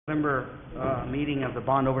November meeting of the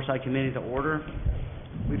Bond Oversight Committee to order.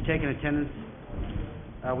 We've taken attendance.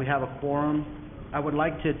 We have a quorum. I would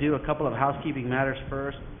like to do a couple of housekeeping matters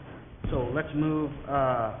first. So let's move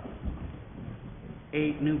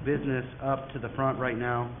 8 new business up to the front right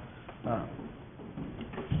now.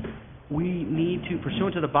 We need to,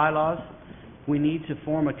 pursuant to the bylaws, we need to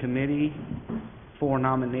form a committee for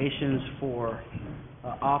nominations for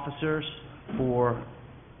officers for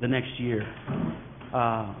the next year.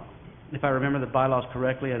 If I remember the bylaws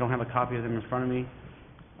correctly, I don't have a copy of them in front of me.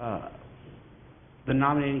 The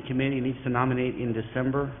nominating committee needs to nominate in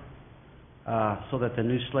December so that the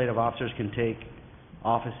new slate of officers can take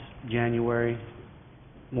office January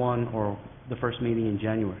 1 or the first meeting in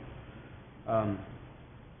January.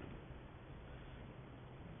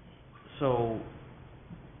 So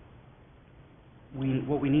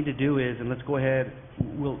what we need to do is, and let's go ahead,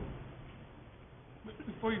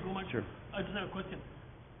 Before you go, Mike, Sure. I just have a question.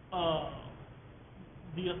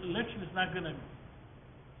 The election is not gonna,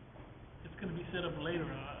 it's gonna be set up later,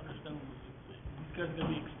 I understand. It's gonna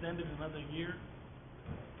be extended another year.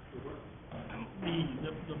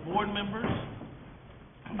 The board members,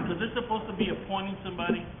 because they're supposed to be appointing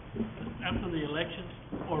somebody after the elections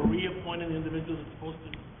or reappointing the individual that's supposed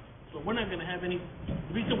to. So we're not gonna have any,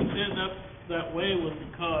 the reason we set it up that way was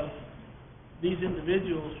because these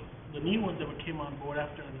individuals, the new ones that came on board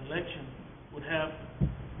after an election, would have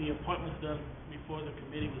the appointments done before the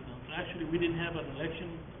committee was done. So actually, we didn't have an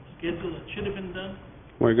election schedule that should have been done.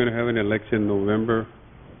 We're going to have an election November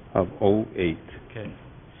of '08. Okay.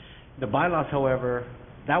 The bylaws, however,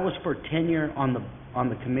 that was for tenure on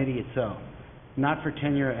the committee itself, not for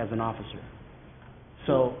tenure as an officer.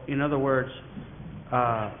 So, in other words,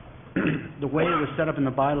 the way it was set up in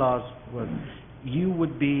the bylaws was you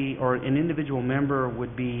would be, or an individual member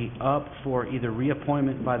would be up for either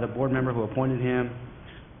reappointment by the board member who appointed him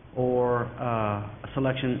or a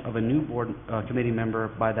selection of a new board committee member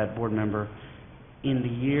by that board member in the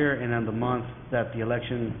year and in the month that the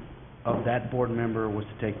election of that board member was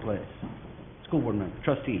to take place. School board member,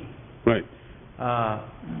 trustee. Right.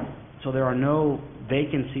 So there are no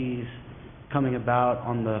vacancies coming about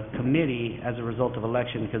on the committee as a result of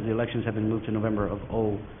election because the elections have been moved to November of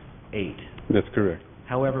 '08. That's correct.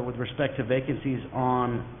 However, with respect to vacancies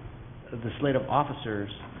on the slate of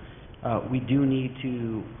officers, we do need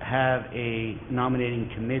to have a nominating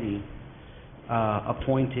committee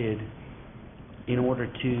appointed in order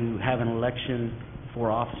to have an election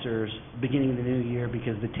for officers beginning of the new year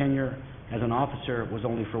because the tenure as an officer was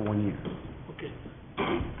only for 1 year. Okay.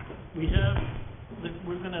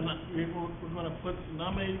 We're gonna put the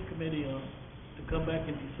nominating committee on to come back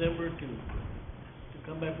in December to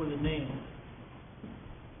come back with a name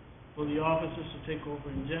for the officers to take over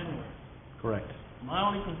in January. Correct. My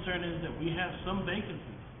only concern is that we have some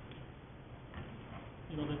vacancies,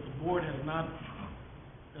 that the board has not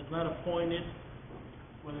appointed,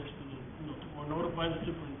 whether it's or notify the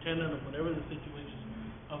superintendent or whatever the situation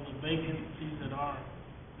of the vacancies that are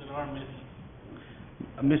missing.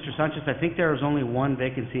 Mr. Sanchez, I think there is only one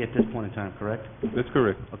vacancy at this point in time, correct? That's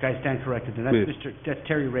correct. Okay, I stand corrected. And that's Yes. that's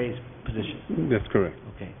Terry Ray's position. That's correct.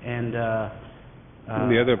 Okay, and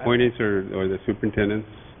The other appointees are the superintendents.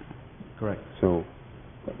 correct. So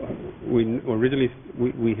we originally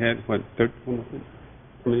we had what, 13?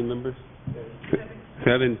 How many members?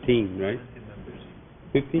 17, right?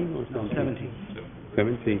 15 or No, something?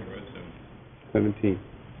 17. 17.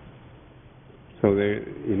 So there,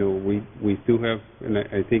 we still have, and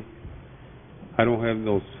I think I don't have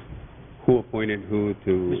those who appointed who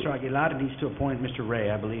to. Mr. Aguilar needs to appoint Mr. Ray.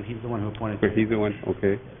 I believe he's the one who appointed. But he's the one.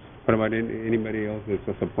 Okay. What about anybody else that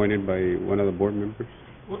was appointed by one of the board members?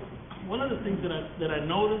 Well, one of the things that I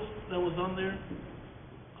noticed that was on there,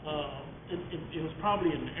 it was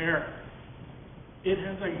probably an error. It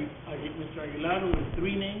has Mr. Aguilar with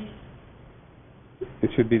 3 names. It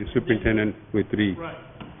should be the superintendent with 3. Right.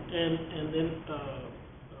 And then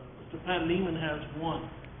Mr. Pat Lehman has 1.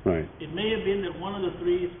 Right. It may have been that one of the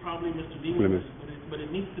 3 is probably Mr. Lehman, but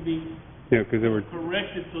it needs to be because there were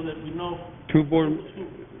corrected so that we know. 2 board.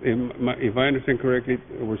 If I understand correctly,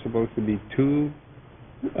 we're supposed to be 2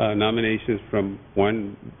 nominations from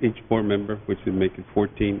each board member, which would make it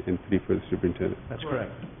 14, and 3 for the superintendent. That's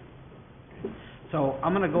correct. So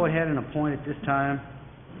I'm going to go ahead and appoint at this time,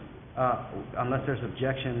 unless there's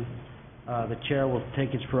objection. The chair will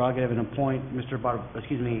take its prerogative and appoint Mr.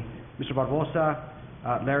 Barbosa,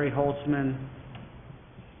 Larry Holtzman,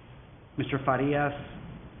 Mr. Farias,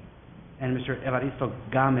 and Mr. Evaristo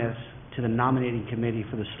Gomez to the nominating committee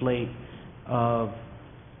for the slate of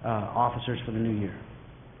officers for the new year.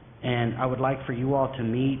 And I would like for you all to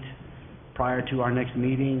meet prior to our next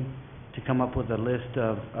meeting to come up with a list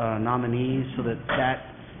of nominees so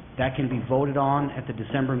that can be voted on at the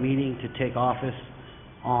December meeting to take office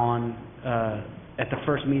on at the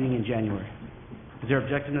first meeting in January. Is there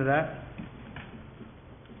objection to that?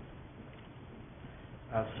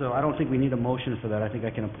 So I don't think we need a motion for that. I think I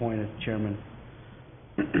can appoint as chairman.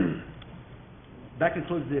 That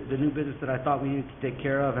concludes the new business that I thought we needed to take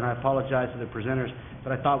care of, and I apologize to the presenters,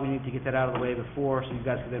 but I thought we needed to get that out of the way before so you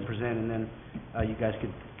guys could then present, and then you guys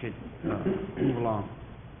could move along.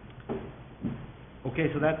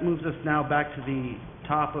 Okay, so that moves us now back to the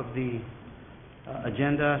top of the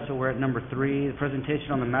agenda. So we're at number 3, the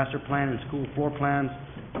presentation on the master plan and school floor plans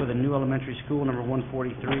for the new elementary school, number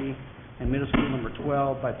 143, and middle school, number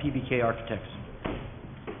 12, by PBK Architects.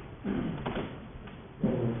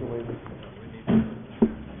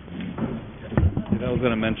 I was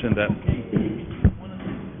going to mention that.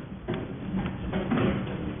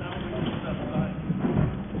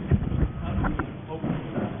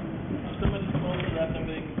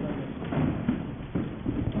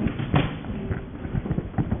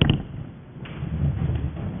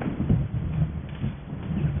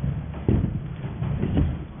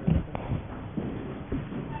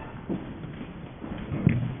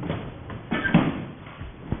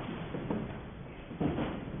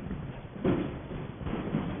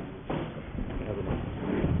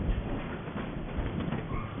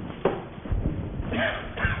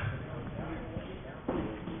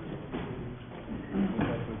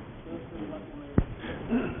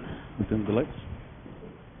 Dim the lights.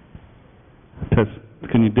 Test.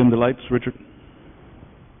 Can you dim the lights, Richard?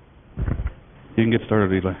 You can get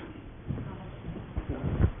started, Eli.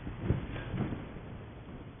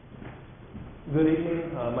 Good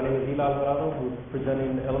evening. My name is Eli Alvarado, who's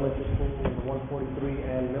presenting elementary school number 143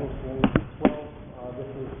 and middle school 12.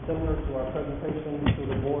 This is similar to our presentation to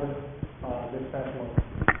the board this past month.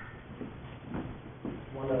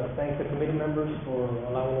 I want to thank the committee members for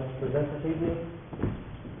allowing us to present this evening.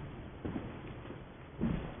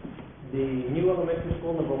 The new elementary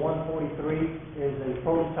school number 143 is a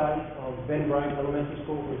prototype of Ben Bryant Elementary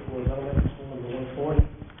School, which was elementary school number 140.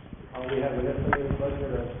 We have an estimated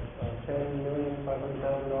budget of $10,500,000.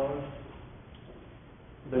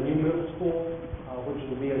 The new middle school, which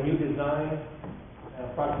will be a new design,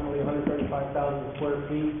 approximately 135,000 square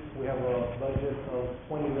feet. We have a budget of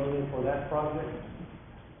 $20 million for that project.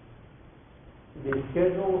 The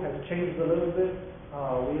schedule has changed a little bit.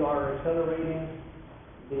 We are accelerating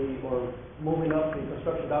moving up the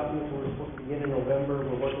construction documents. We're supposed to begin in November.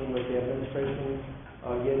 We're working with the administration,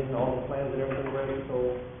 getting all the plans and everything ready.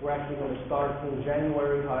 So we're actually going to start in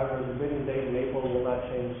January. However, the bidding date in April will not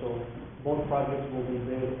change. So both projects will be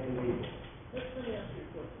bid in April.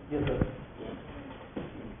 Yes, sir.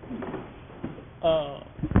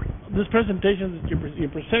 This presentation that you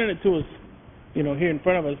presented it to us, here in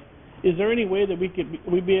front of us, is there any way that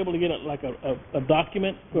we'd be able to get a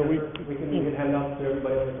document where we can hand out to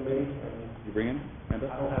everybody on the committee? You bring in? Hand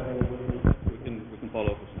I don't have any with me. We can follow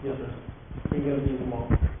up with some. Yes, sir. We're going to use them all.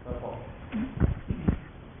 That's all.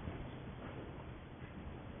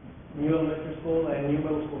 New elementary school and new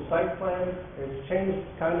middle school site plan. It's changed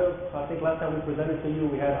kind of. I think last time we presented to you,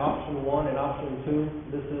 we had option 1 and option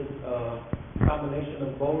 2. This is a combination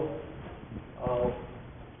of both.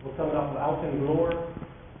 We're coming off of Alton Glore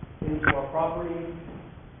into our property.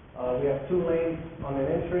 We have 2 lanes on an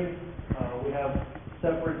entry. We have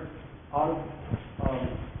separate auto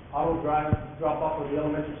drive drop off of the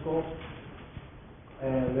elementary school,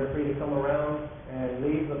 and they're free to come around and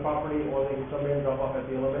leave the property, or they can come in and drop off at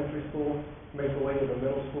the elementary school, make their way to the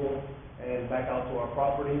middle school, and back out to our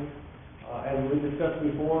property. As we discussed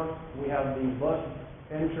before, we have the bus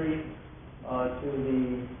entry to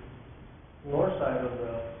the north side of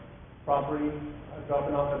the property,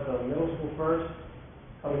 dropping off at the middle school first,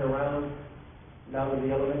 coming around down to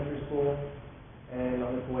the elementary school, and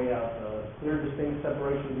on its way out. Clear, distinct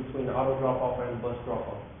separation between the auto drop-off and the bus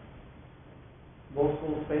drop-off. Both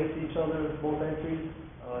schools face each other, both entries,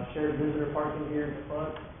 shared visitor parking here in the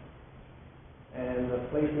front, and the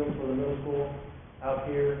playfield for the middle school out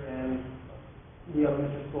here, and the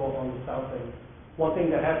elementary school on the south end. One thing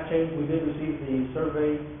that has changed, we did receive the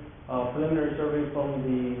survey, preliminary survey from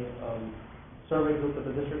the survey group that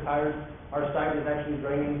the district hired. Our site is actually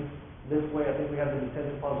draining this way. I think we have the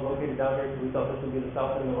detention ponds located down here, so we thought this would be the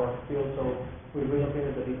south end of our field, so we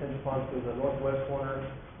relocated the detention ponds to the northwest corner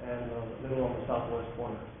and a little on the southwest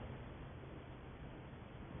corner.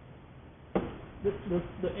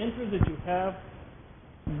 The entrance that you have,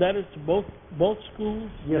 that is to both schools?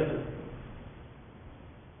 Yes, sir.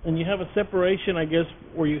 And you have a separation, I guess,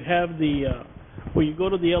 where you have the where you go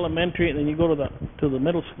to the elementary and then you go to the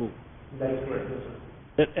middle school. That is correct,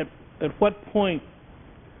 yes, sir. At what point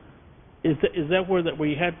is that where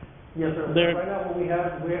we had Yes, sir. there? Right now, what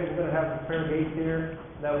we're gonna have fair gates here,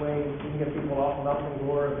 that way we can get people off without some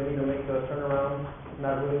door, if they need to make a turnaround,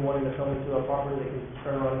 not really wanting to come into our property, they can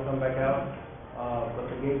turn around and come back out. But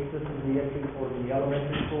the gate system is the entry for the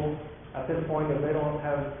elementary school. At this point, if they don't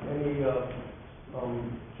have any,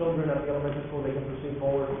 children at the elementary school, they can proceed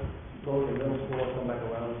forward, go to the middle school, and come back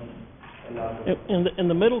around and out. In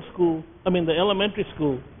the middle school, the elementary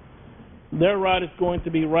school, their route is going to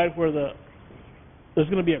be right where there's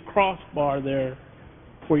going to be a crossbar there,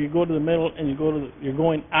 where you go to the middle and you're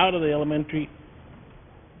going out of the elementary,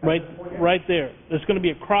 right there. There's going to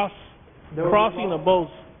be a crossing of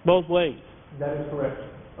both ways. That is correct.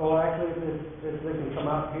 Oh, actually, if they can come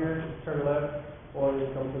out here, turn left, or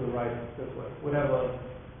they come to the right this way. We'd have a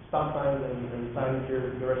stop signs and signage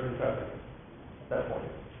here directing traffic at that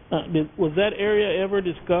point. Was that area ever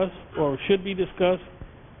discussed or should be discussed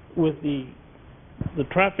with the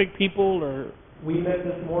traffic people, or? We met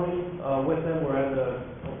this morning with them. We're at a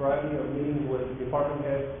variety of meetings with department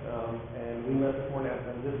heads, and we met this morning,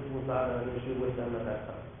 and this was not an issue with them at that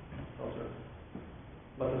time. No, sir.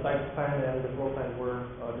 But the site plan and the floor plans were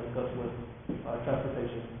discussed with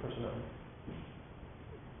transportation personnel.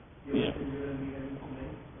 Yeah.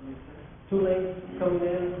 2 lanes coming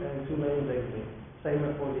in and 2 lanes exiting. Same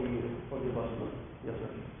as for the bus route. Yes,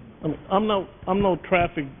 sir. I'm no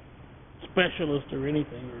traffic specialist or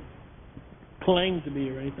anything, or claim to be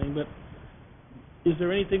or anything, but is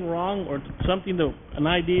there anything wrong or an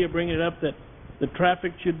idea bringing it up that the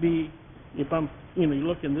traffic should be, if you're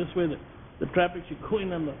looking this way, that the traffic should go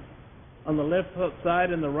in on the left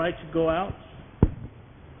side and the right should go out?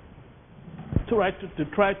 To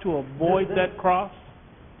try to avoid that cross?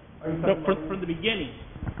 From the beginning,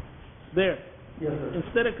 there. Yes, sir.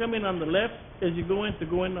 Instead of coming on the left as you go in, to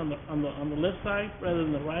go in on the left side rather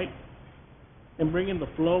than the right, and bringing the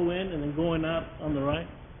flow in and then going out on the right,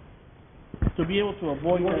 to be able to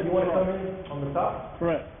avoid that. You want to come in on the top?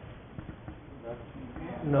 Correct.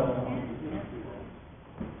 No.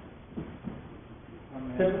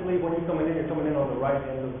 Typically, when you're coming in on the right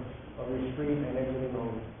end of your street and exiting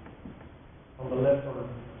on the left, or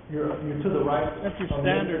you're to the right. That's your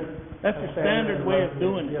standard way of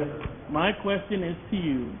doing it. Yes, sir. My question is to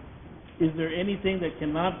you: is there anything that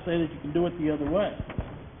cannot say that you can do it the other way,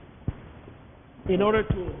 in order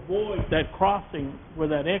to avoid that crossing where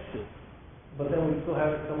that exit? But then we still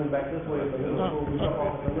have it coming back this way. The middle school, we jump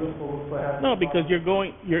off at the middle school, so have. No, because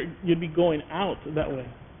you'd be going out that way.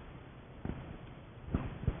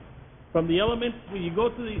 From the element, when you go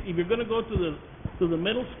if you're going to go to the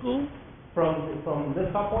middle school. From this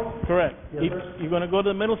top point? Correct. Yes, sir. You're going to go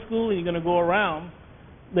to the middle school and you're going to go around,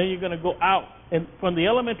 then you're going to go out. And from the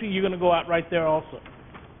elementary, you're going to go out right there also.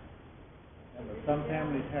 Some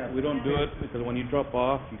families have. We don't do it because when you drop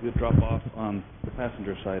off, you could drop off on the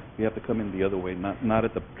passenger side. You have to come in the other way, not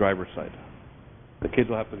at the driver's side. The kids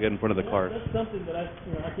will have to get in front of the cars. That's something that I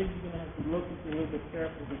think you're going to have to look into a little bit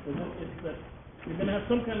careful, because it's that you're going to have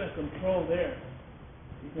some kind of control there,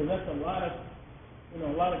 because that's a lot of kids. A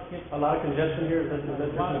lot of congestion here, that's your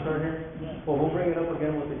concern here? Yeah. Well, we'll bring it up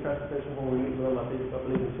again with the transportation when we meet with them, I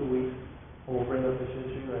believe in 2 weeks. We'll bring up this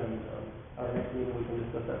issue, and our next meeting, we can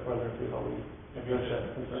discuss that further and see how we address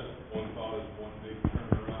that concern. One thought is one big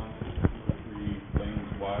turnaround, 2 or 3 lanes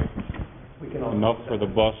wide. We can also. Enough for the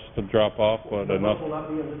bus to drop off, but The enough. bus will not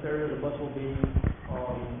be in this area, the bus will be,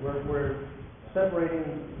 we're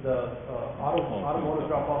separating the automotive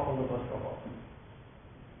drop-off from the bus drop-off.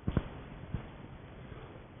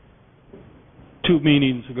 2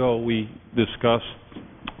 meetings ago, we discussed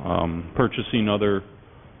purchasing other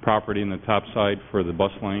property in the top side for the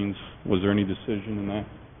bus lanes. Was there any decision in that?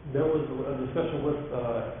 There was a discussion with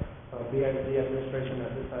BISD administration.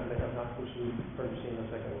 At this time, they have not pursued purchasing a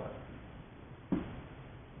second lot.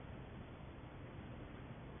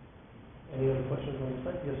 Any other questions on the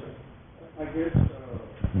site? Yes, sir. I guess,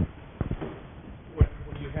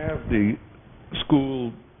 when you have the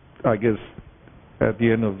school, I guess, at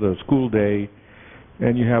the end of the school day,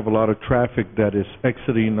 and you have a lot of traffic that is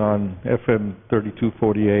exiting on FM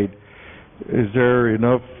 3248, is there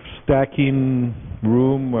enough stacking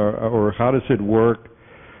room, or how does it work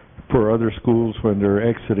for other schools when they're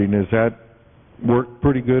exiting? Does that work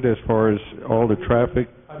pretty good as far as all the traffic?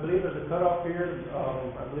 I believe there's a cutoff here.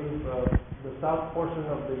 I believe the south portion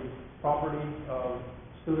of the property,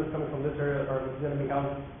 students coming from this area are going to be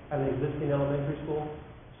housed at an existing elementary school.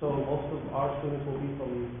 So most of our students will be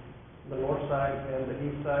from the north side and the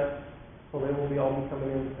east side. So they will all be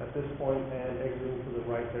coming in at this point and exiting to the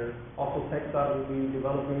right there. Also, TxDOT will be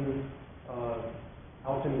developing,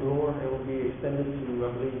 out in Brewer, it will be extended to,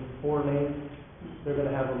 I believe, 4 lanes. They're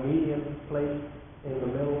gonna have a median placed in the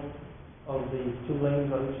middle of the 2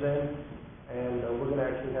 lanes on each end. And, we're gonna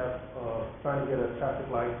actually have, trying to get a traffic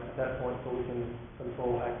light at that point so we can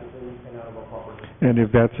control access in and out of our property. And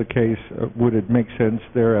if that's the case, would it make sense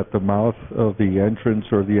there at the mouth of the entrance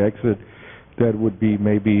or the exit that would be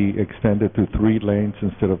maybe extended to 3 lanes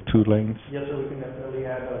instead of 2 lanes? Yes, sir, we can definitely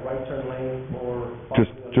add a right turn lane or.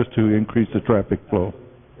 Just to increase the traffic flow.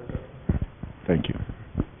 Yes, sir. Thank you.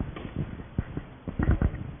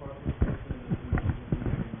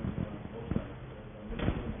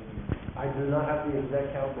 I do not have the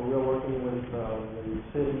exact count, but we're working with, the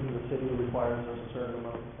city. The city requires us a certain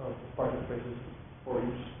amount of parking spaces for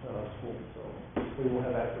each, school, so we will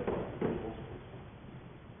have access to both schools.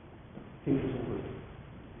 Teachers included.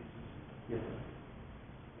 Yes, sir.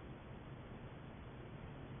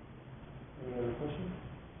 Any other questions?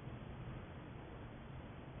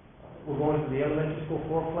 We're going to the elementary school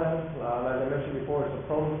floor plan. As I mentioned before, it's a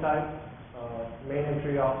prototype. Main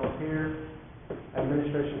entry off of here,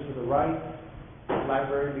 administration to the right,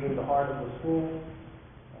 library being the heart of the school,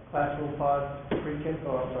 classroom pods,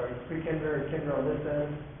 pre-kinder and kinder on this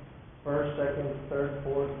end, first, second, third,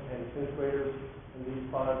 fourth, and fifth graders in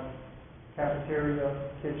these pods, cafeteria,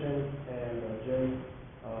 kitchen, and gym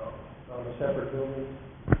on a separate building.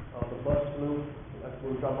 The bus loop, that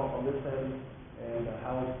will drop off on this end, and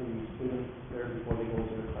house the students there before they go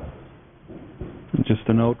to their classes. Just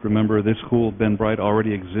a note, remember this school, Ben Bright,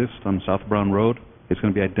 already exists on South Brown Road. It's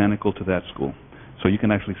going to be identical to that school. So you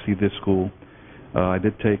can actually see this school. I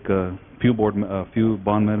did take a few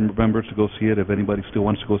bond members to go see it. If anybody still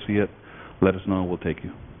wants to go see it, let us know. We'll take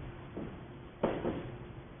you.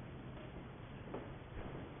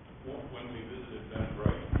 When we visited Ben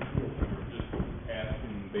Bright, we were just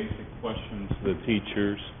asking basic questions to the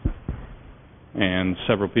teachers and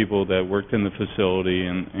several people that worked in the facility,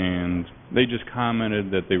 and they just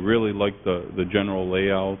commented that they really liked the general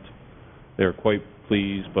layout. They were quite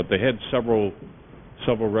pleased, but they had several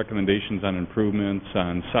recommendations on improvements,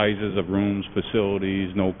 on sizes of rooms,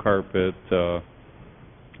 facilities, no carpet,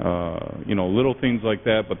 little things like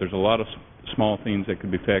that, but there's a lot of small things that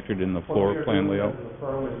could be factored in the floor plan layout. The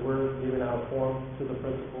firm is we're giving out a form to the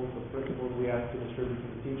principals. The principals we ask to distribute to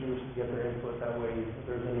the teachers to get their input. That way, if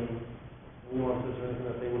there's any nuances or anything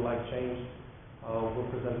that they would like changed, we'll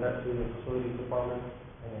present that to the facilities department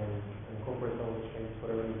and incorporate those changes,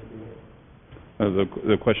 whatever needs to be made.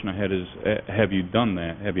 The question I had is, have you done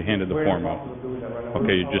that? Have you handed the form out? We're in the process of doing that right now.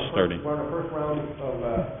 Okay, you're just starting. We're on the first round of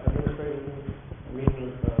administrative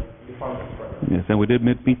meetings with departments right now. Yes, and we did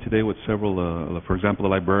meet today with several, for example, the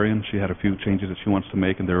librarian. She had a few changes that she wants to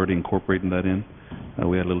make, and they're already incorporating that in.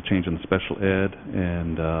 We had a little change in the special ed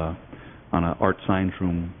and on an art science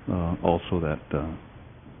room also that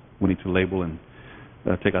we need to label and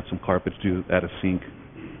take out some carpets, add a sink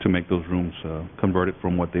to make those rooms converted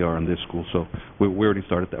from what they are in this school. So we already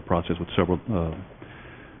started that process with several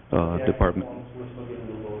departments. We're still getting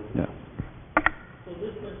the Lord. Yeah. So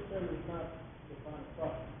this necessarily is not defined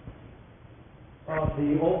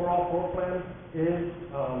properly. The overall floor plan is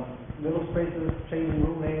middle spaces, changing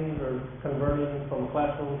room names, or converting from a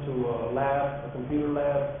classroom to a lab, a computer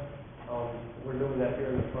lab. We're doing that here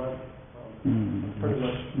in the front. Pretty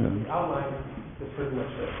much, the outline is pretty much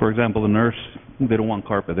there. For example, the nurse, they don't want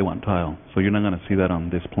carpet, they want tile. So you're not going to see that on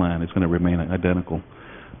this plan. It's going to remain identical.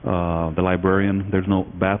 The librarian, there's no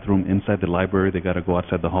bathroom inside the library. They got to go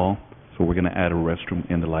outside the hall. So we're going to add a restroom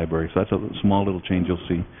in the library. So that's a small little change you'll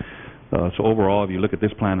see. So overall, if you look at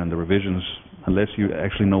this plan and the revisions, unless you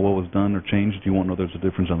actually know what was done or changed, you won't know there's a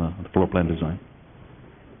difference on the floor plan design.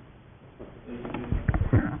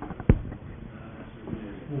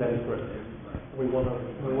 That is correct. We want to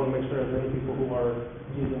make sure that many people who are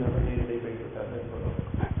using them on a day-to-day basis have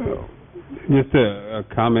input. Just a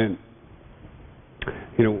comment.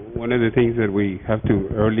 One of the things that we have to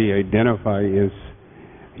early identify is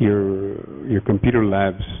your computer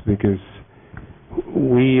labs, because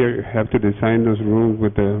we have to design those rooms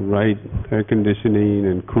with the right air conditioning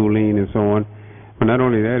and cooling and so on. But not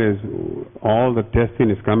only that, is all the testing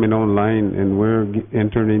is coming online, and we're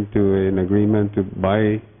entering into an agreement to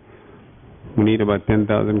buy. We need about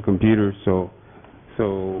 10,000 computers, so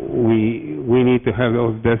we need to have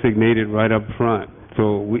those designated right up front.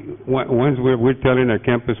 So once we're telling our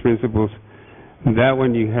campus principals, that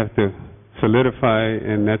one you have to solidify,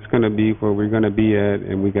 and that's going to be where we're going to be at,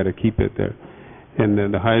 and we got to keep it there. And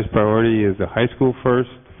then the highest priority is the high school first,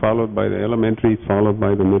 followed by the elementaries, followed by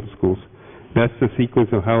the middle schools. That's the sequence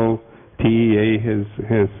of how TEA has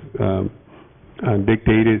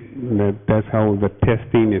dictated that that's how the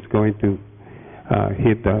testing is going to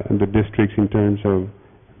hit the districts in terms of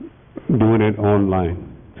doing it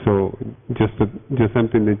online. So just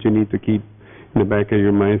something that you need to keep in the back of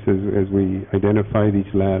your minds as we identify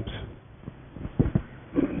these labs.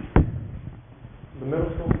 The middle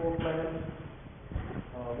school floor plan,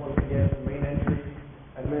 once again, the main entry,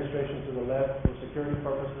 administration to the left for security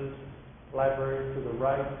purposes, library to the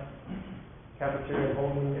right, cafeteria and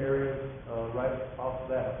holding areas, right off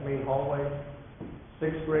that main hallway.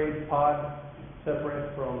 Sixth grade pod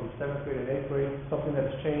separate from seventh grade and eighth grade, something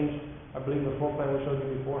that's changed. I believe the floor plan we showed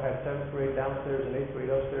you before had seventh grade downstairs and eighth grade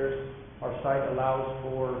upstairs. Our site allows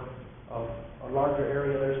for a larger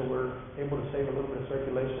area there, so we're able to save a little bit of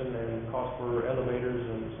circulation and cost for elevators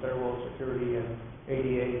and stairwell security and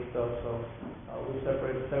ADA stuff. So we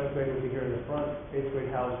separated. Seventh grade will be here in the front, eighth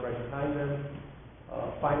grade housed right behind them.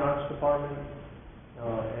 Fine arts department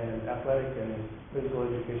and athletic and physical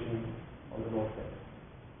education on the north end.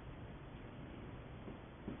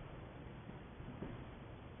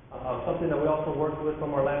 Something that we also worked with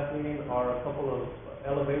from our last meeting are a couple of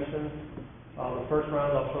elevations. The first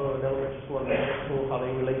round, I'll show an elementary school and middle school, how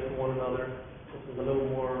they relate to one another. This is a little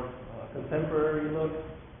more contemporary look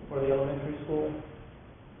for the elementary school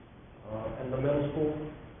and the middle school.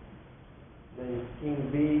 Then scheme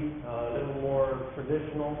B, a little more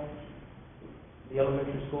traditional, the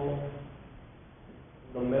elementary school,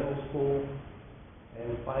 the middle school,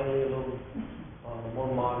 and finally a little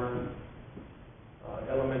more modern,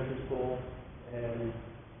 elementary school and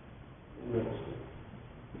middle school.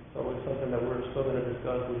 So it's something that we're still going to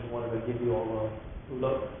discuss. We just wanted to give you all a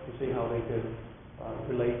look to see how they could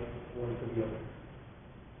relate one to the other.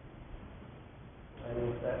 And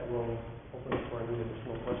with that, we'll open it for any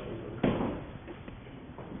additional questions or comments.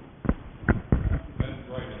 That's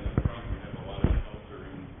right, in the front, we have a lot of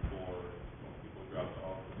sheltering for when people drop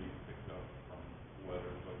off to be picked up from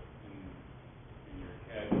weather, but in your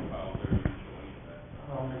CAD file there, you show any of that.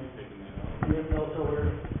 Are you taking that out? Yes, no, so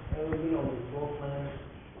it would be on the floor plan.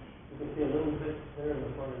 You can see a little bit there in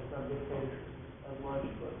the front. It's not dictated as much,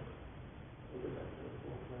 but we'll get back to the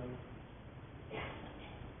floor plan.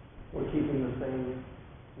 We're keeping the same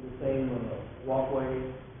walkway.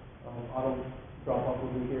 Auto drop-off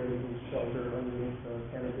will be here. We can shelter underneath the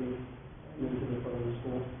canopy into the front of the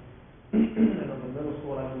school. And on the middle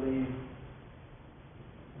school, I believe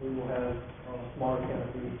we will have a smaller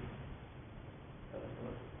canopy.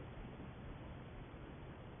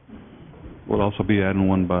 We'll also be adding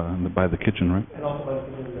one by the kitchen, right? And also by the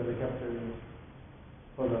kitchen, the cafeteria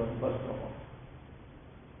for the bus drop-off.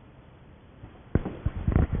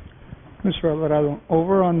 Mr. Alvarado,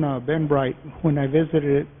 over on Ben Bright, when I visited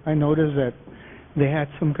it, I noticed that they had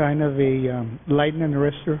some kind of a lightning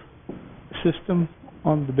arrestor system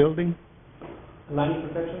on the building. Lighting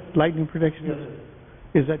protection? Lightning protection? Yes,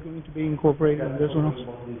 sir. Is that going to be incorporated in this one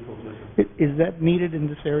also? Is that needed in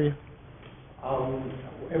this area?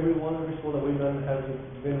 Every school that we've done has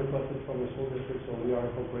been requested from the school district, so we are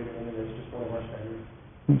incorporating it. It's just one of our standards.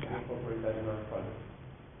 Okay. We incorporate that in our project.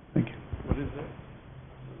 Thank you. What is that?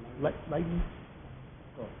 Lightning?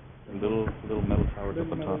 Little metal towers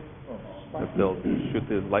up on top. That they'll shoot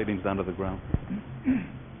the lightnings down to the ground,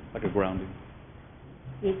 like a grounding.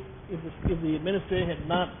 If the administrator had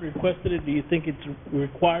not requested it, do you think it's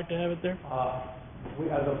required to have it there? We,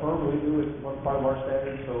 as a firm, we do it as part of our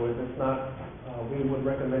standards, so if it's not, we would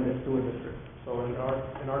recommend it to a district. So in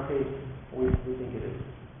our case, we think it is.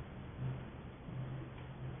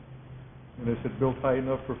 And is it built high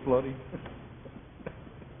enough for flooding?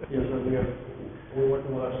 Yes, sir, we're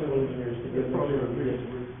working with our civil engineers to get it.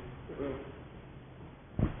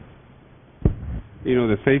 You know,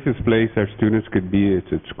 the safest place our students could be is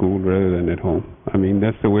at school rather than at home. I mean,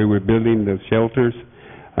 that's the way we're building the shelters.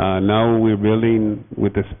 Now we're building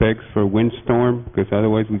with the specs for windstorm, because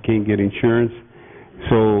otherwise we can't get insurance.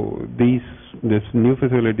 So these new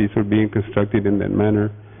facilities are being constructed in that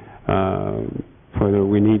manner. Further,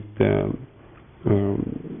 we need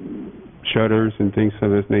shutters and things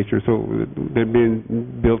of this nature. So they're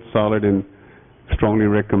being built solid, and strongly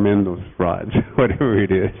recommend those rods, whatever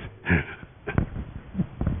it is.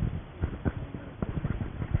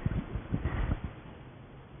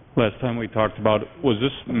 Last time we talked about, was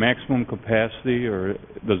this maximum capacity, or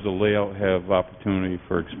does the layout have opportunity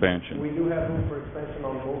for expansion? We do have room for expansion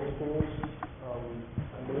on both schools.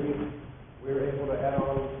 I believe we were able to add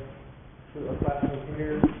on to a classroom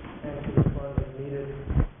here and to the front as needed.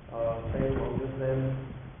 Same on this end,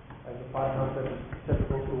 as the pod concept is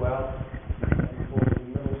typical throughout. And for the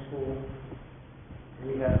middle school,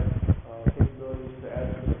 we have capabilities to add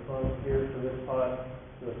to the front here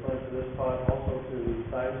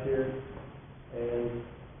here, and,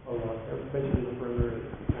 basically the perimeter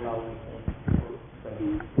allows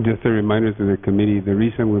expansion. Just a reminder to the committee, the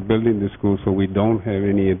reason we're building the school, so we don't have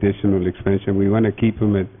any additional expansion. We want to keep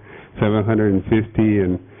them at 750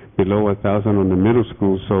 and below 1,000 on the middle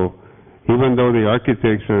school. So even though the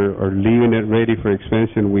architects are leaving it ready for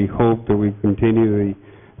expansion, we hope that we continue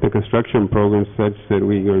the construction program such that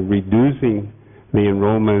we are reducing the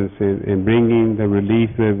enrollments and bringing the relief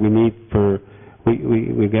that we need for,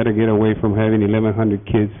 we got to get away from having 1,100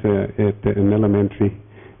 kids at an elementary,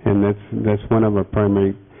 and that's one of our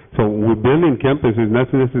primary. So we're building campuses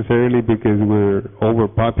not necessarily because we're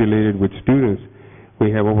overpopulated with students.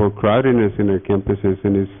 We have overcrowdedness in our campuses,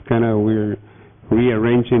 and it's kind of, we're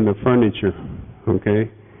rearranging the furniture,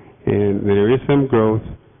 okay? And there is some growth,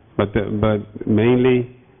 but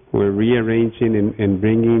mainly we're rearranging and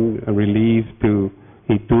bringing a relief to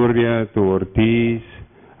Iturria, to Ortiz,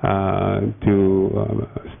 to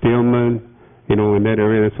Stillman, you know, in that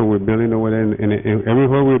area. That's what we're building over there. And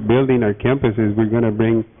everywhere we're building our campuses, we're going to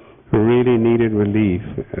bring really needed relief.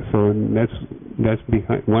 So that's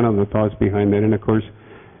behind, one of the thoughts behind that. And of course,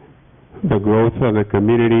 the growth of the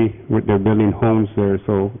community, they're building homes there,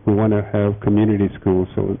 so we want to have community schools.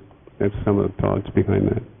 So that's some of the thoughts behind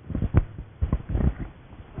that.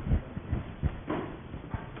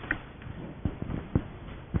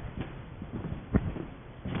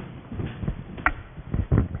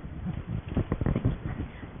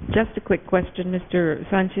 Just a quick question, Mr.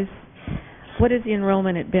 Sanchez. What is the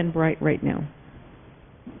enrollment at Ben Bright right now?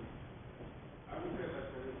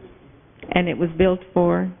 And it was built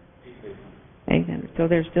for 800. So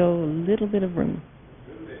there's still a little bit of room.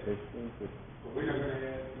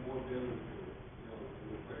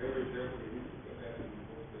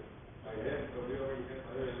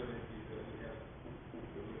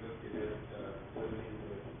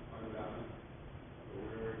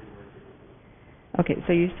 Okay,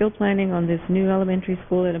 so you're still planning on this new elementary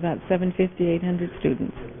school at about 750, 800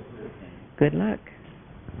 students. Good luck.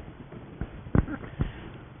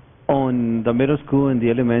 On the middle school and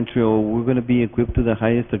the elementary, we're going to be equipped to the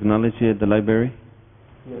highest technology at the library?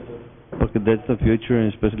 Yes, sir. Okay, that's the future,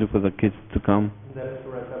 and especially for the kids to come. That is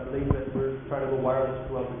correct. I believe that we're trying to go wireless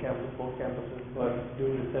throughout the campus, both campuses, but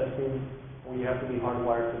doing the testing, we have to be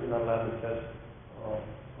hardwired because we're not allowed to test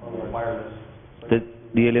on the wireless. So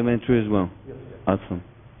The elementary as well? yes, sir. Awesome.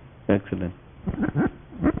 Excellent.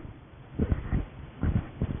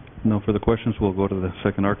 No further questions. We'll go to the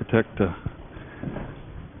second architect,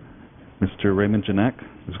 Mr. Raymond Janak,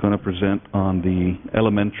 who's going to present on the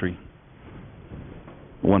elementary,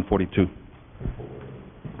 142.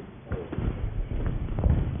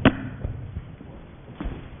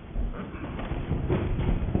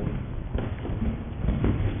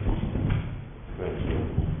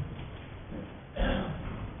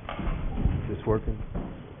 Is this working?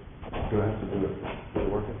 Do I have to do it? Is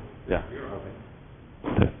it working? Yeah.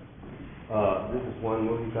 Okay. This is Juan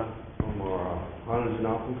Mujica from our Harlingen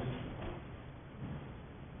office.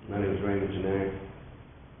 My name is Raymond Janak.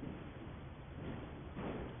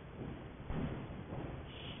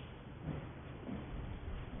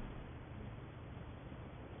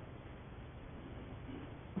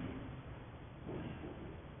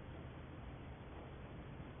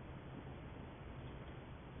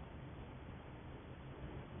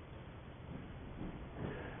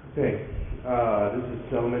 Okay, this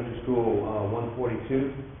is elementary school 142.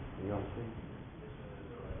 Can y'all see?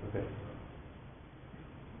 Okay.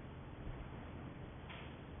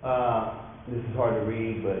 This is hard to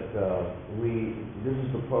read, but this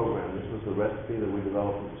is the program. This was the recipe that we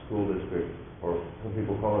developed with the school district, or some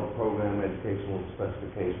people call it program educational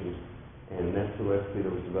specifications, and that's the recipe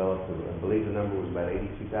that was developed. I believe the number was about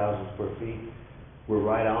 82,000 square feet. We're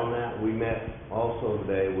right on that. We met also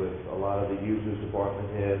today with a lot of the users,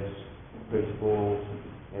 department heads, principals,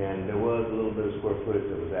 and there was a little bit of square footage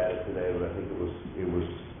that was added today, but I think it was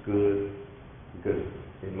good because,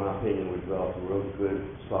 in my opinion, we developed a real good,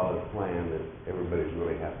 solid plan that everybody's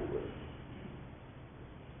really happy with.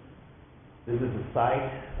 This is the site.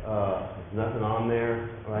 There's nothing on there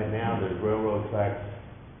right now. There's railroad tracks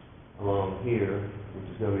along here, which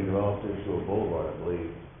is going to be developed into a boulevard, I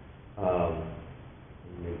believe.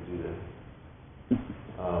 Maybe do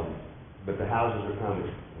that. But the houses are coming.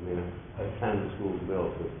 I mean, by the time the school's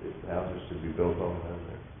built, the houses should be built all around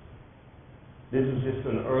there. This is just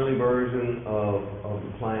an early version of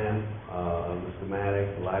the plan, of the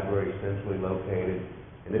schematic. The library is centrally located,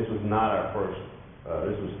 and this was not our first.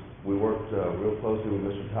 We worked real closely with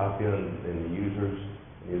Mr. Tapia and the users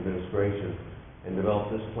and the administration, and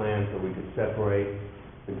developed this plan so we could separate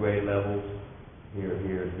the grade levels here,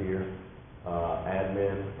 here, and here.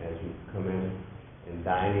 admin as you come in, and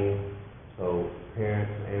dining, so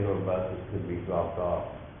parents and or buses could be dropped off.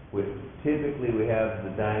 Typically, we have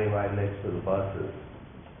the dining right next to the buses,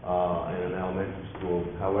 in an elementary school.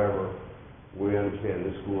 However, we understand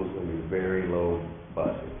this school is going to be very low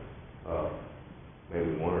busing,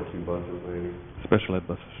 maybe 1 or 2 buses, maybe. Special ed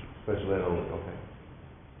buses. Special ed only, okay.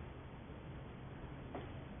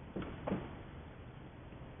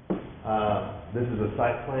 This is a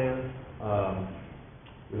site plan.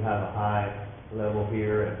 We have a high level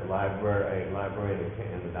here at the library,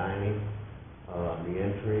 and the dining, the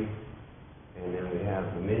entry, and then we have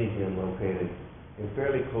the mini gym located in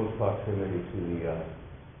fairly close proximity to the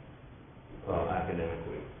academic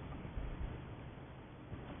wing.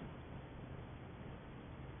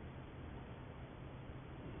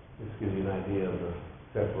 This gives you an idea of the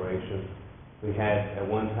separation. At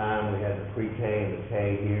one time, we had the pre-K and the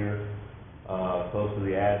K here, close to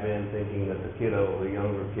the admin, thinking that the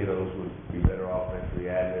younger kiddos would be better off next to the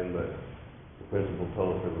admin, but the principal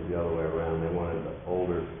told us it was the other way around. They wanted the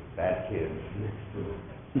older, bad kids next to the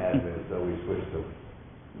admin, so we switched them.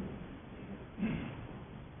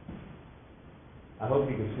 I hope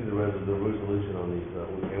you can see the resolution on these,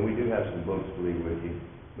 and we do have some books to leave with you.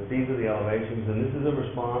 But these are the elevations, and this is a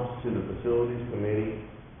response to the facilities committee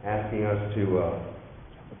asking us to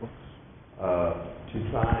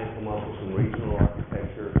try and come up with some regional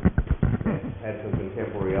architecture that had some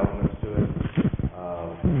contemporary elements to it. I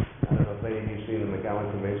don't know if any of you've seen the McAllen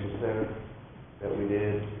Convention Center that we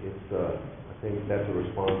did. I think that's a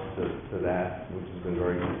response to that, which has been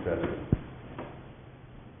very successful.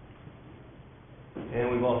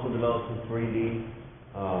 And we've also developed some 3D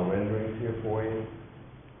renderings here for you.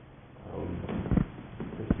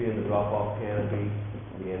 This being the drop-off canopy,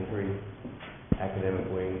 the entry,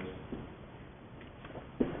 academic wings.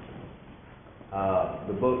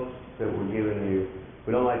 The books that we're giving you,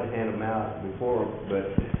 we don't like to hand them out before, but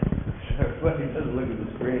everybody doesn't look at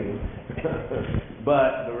the screen.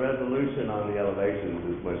 But the resolution on the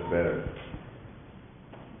elevations is much better.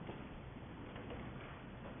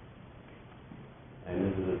 And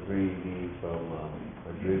this is a 3D from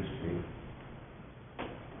Madrid Street.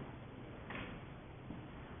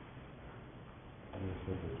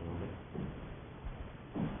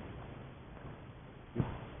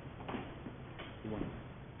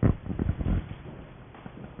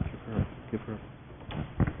 Give her.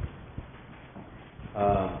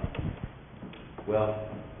 Well,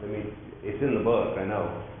 it's in the book, I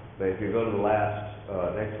know, but if you go to the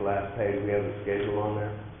next to last page, we have the schedule on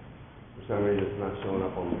there. For some reason, it's not showing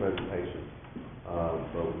up on the presentation.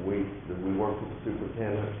 But we worked with the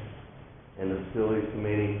superintendent and the facilities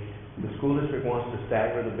committee. The school district wants to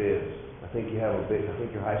stagger the bids. I think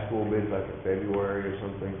your high school bid's like in February or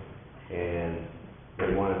something, and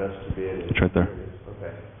they wanted us to bid. It's right there.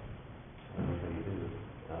 Okay.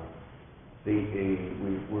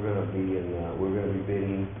 We're going to be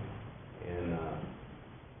bidding in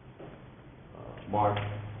March,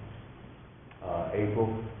 April,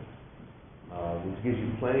 which gives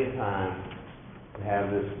you plenty of time to have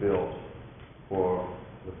this built for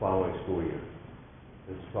the following school year.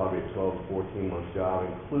 This is probably a 12 to 14 month job,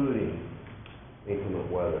 including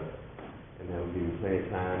inclement weather, and that will give you plenty of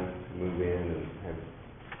time to move in and have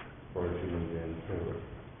furniture moved in, etc.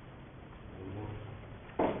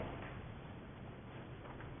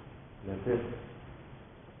 And that's it.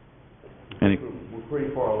 We're pretty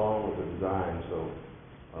far along with the design, so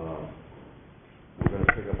we're going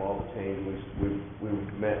to pick up all the changes. We've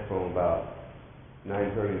met from about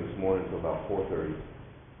 9:30 this morning to about 4:30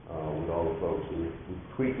 with all the folks. We've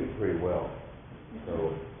tweaked it pretty well.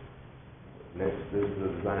 So this is the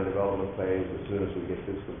design development phase. As soon as we get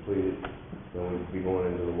this completed, then we'll be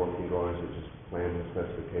going into the working drawings, which is plans and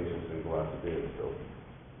specifications, and go out to bid. So,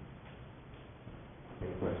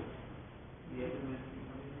 any questions?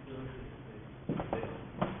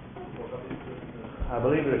 I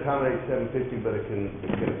believe it accommodates 750, but it can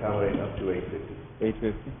accommodate up to 850.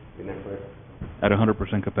 850. Isn't that correct? At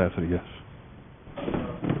 100% capacity, yes.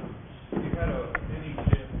 You had a mini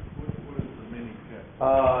gym. What is the mini gym?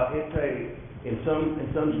 In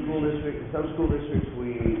some school districts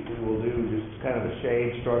we will do just kind of a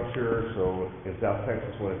shade structure. So in South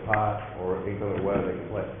Texas when it's hot or inclement weather they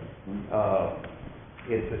can play.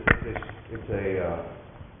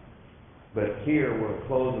 But here we're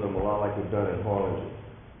closing them a lot like we've done in Harlingen.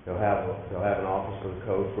 They'll have an office for the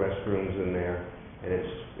coach, restrooms in there, and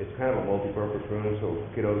it's kind of a multi-purpose room. So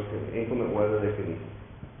kiddos can, inclement weather, they can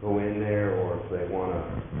go in there, or if they want to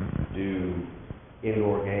do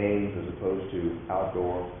indoor games as opposed to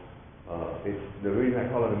outdoor. The reason I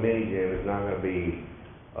call it a mini gym is not going to be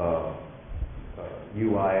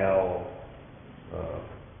UIL,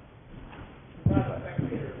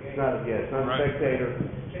 it's not a spectator,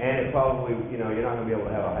 and it probably, you're not gonna be able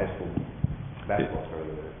to have a high school basketball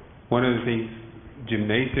tournament there. One of the things,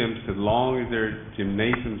 gymnasiums, as long as their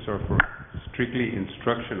gymnasiums are for strictly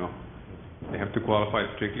instructional, they have to qualify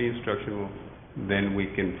strictly instructional, then we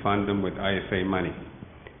can fund them with IFA money.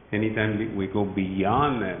 Anytime we go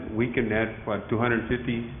beyond that, we can add,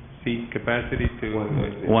 250 seat capacity to?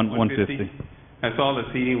 150. That's all the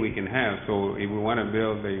seating we can have. So if we want to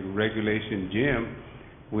build a regulation gym,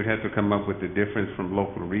 we'd have to come up with the difference from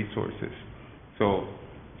local resources. So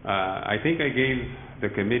I think I gave the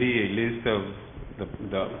committee a list of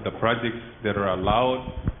the projects that are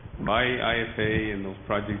allowed by IFA and those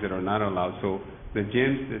projects that are not allowed. So the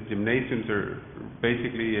gymnasiums are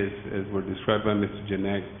basically, as were described by Mr.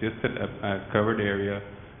 Janek, just a covered area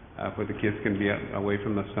where the kids can be away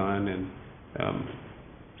from the sun and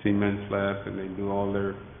cement slab, and they do all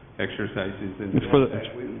their exercises. And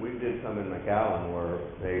we did some in McAllen where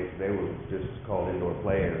they were just called indoor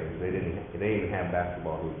play areas. They didn't even have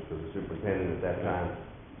basketball hoops, because the superintendent at that time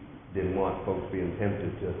didn't want folks being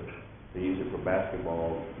tempted to use it for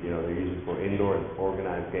basketball. They use it for indoor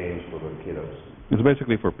organized games for the kiddos. It's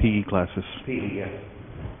basically for PE classes. PE, yes.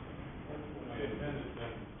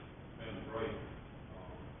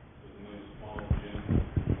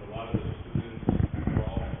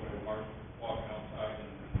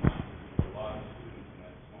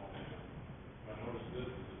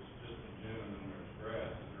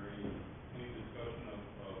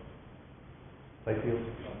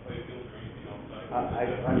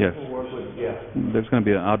 Yes. There's going to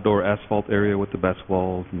be an outdoor asphalt area with the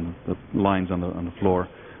basketballs and the lines on the floor,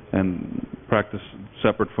 and practice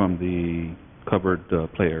separate from the covered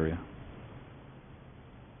play area.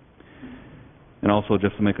 And also,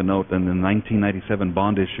 just to make a note, in the 1997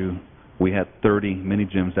 bond issue, we had 30 mini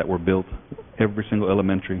gyms that were built. Every single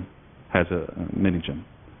elementary has a mini gym.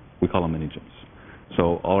 We call them mini gyms.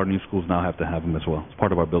 So all our new schools now have to have them as well. It's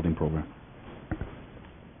part of our building program.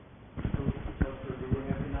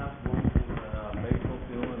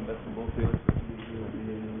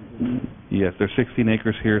 Yes, there's 16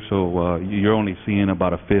 acres here, so you're only seeing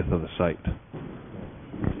about a fifth of the site.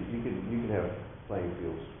 You can have playing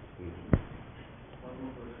fields.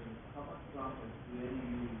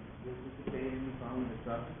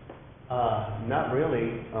 Not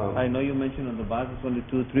really. I know you mentioned on the buses only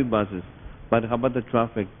 2 or 3 buses, but how about the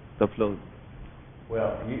traffic, the flow?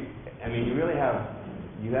 Well, you really have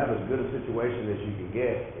as good a situation as you can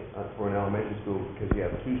get for an elementary school, because you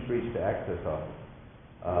have 2 streets to access off.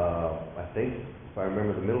 I think, if I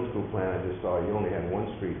remember the middle school plan I just saw, you only have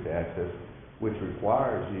 1 street to access, which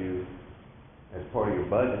requires you, as part of your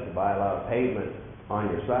budget, to buy a lot of pavement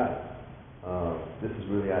on your site. This is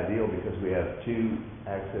really ideal because we have 2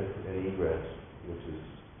 access and egress, which is,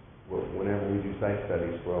 whenever we do site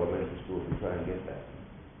studies for elementary schools, we try and get that.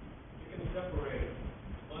 You can separate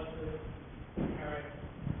buses, parents,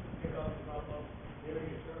 pick up and drop off, during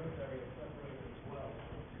your service area, separate as well.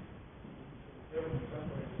 There will be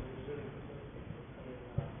separate, so you're sitting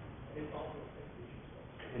it's also a safety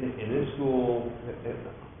issue. In this school,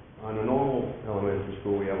 on a normal elementary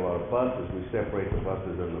school, we have a lot of buses. We separate the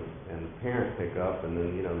buses and the parent pick up, and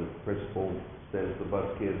then, the principal sends the bus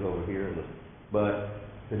kids over here. But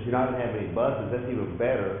since you're not going to have any buses, that's even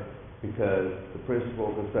better, because the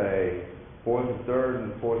principal can say 4th and 3rd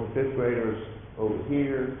and 4th and 5th graders over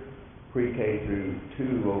here, pre-K through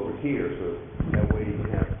 2 over here. So that way you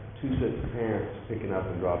can have 2 sets of parents picking up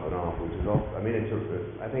and dropping off, which is also, I think it's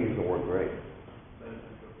going to work great.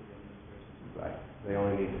 Right. They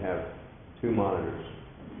only need to have 2 monitors.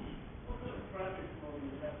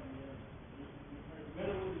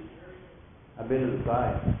 I've been to the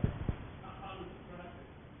site.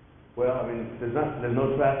 Well, there's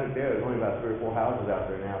no traffic there. There's only about 3 or 4 houses out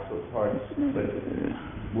there now, so it's hard. But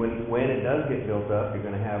when it does get built up, you're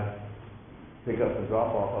going to have pick-up and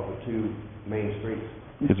drop-off of the 2 main streets.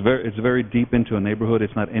 It's very deep into a neighborhood.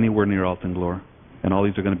 It's not anywhere near Alton Glore, and all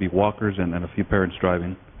these are going to be walkers and a few parents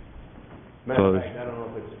driving. Matter of fact, I don't know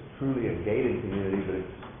if it's truly a gated community, but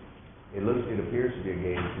it appears to be a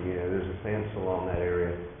gated community. There's a fence along that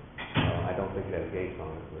area. I don't think it has gates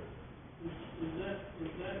on it, but. Is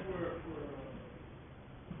that where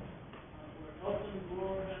Alton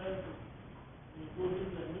Glore has included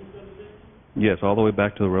the new subdivision? Yes, all the way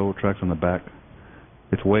back to the railroad tracks on the back.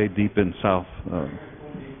 It's way deep in south.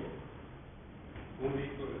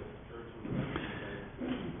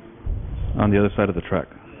 On the other side of the track.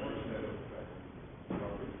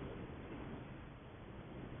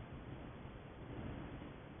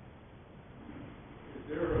 Is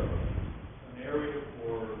there an area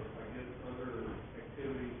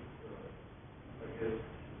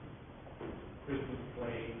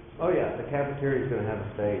Oh, yeah, the cafeteria's gonna have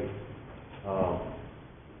a stage.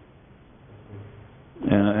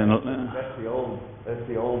 That's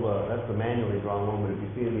the old, that's the manually drawn one, but if you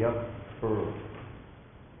see in the upper,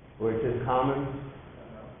 where it says commons,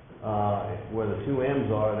 where the two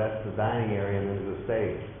M's are, that's the dining area and there's a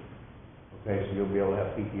stage. Okay, so you'll be able to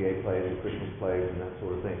have PTA plays and Christmas plays and that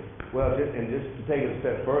sort of thing. Well, just to take it a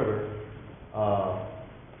step further,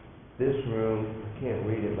 this room, I can't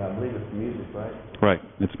read it, but I believe it's music, right? Right,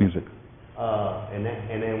 it's music. And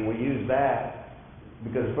then we use that,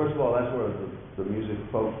 because first of all, that's where the music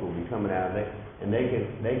folks will be coming out, and they can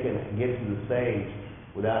get to the stage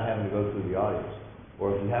without having to go through the audience.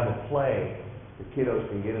 Or if you have a play, the kiddos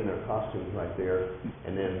can get in their costumes right there,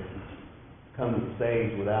 and then come to the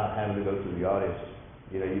stage without having to go through the audience.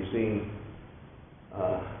 You know, you've seen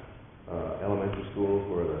elementary schools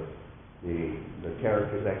where the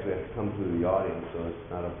characters actually have to come through the audience, so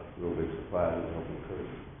it's not a real big surprise in the open curtain.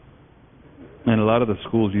 And a lot of the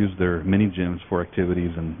schools use their mini gyms for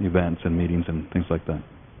activities and events and meetings and things like that.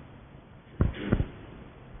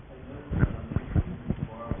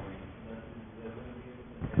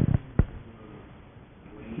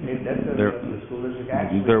 The school district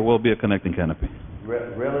actually... There will be a connecting canopy.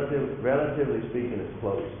 Relatively speaking, it's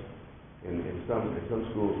close. In some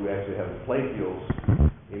schools, we actually have play fields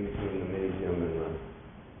in between the mini gym and the...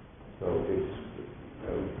 So it's...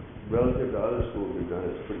 relative to other schools we've done,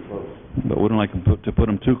 it's pretty close. But we don't like to put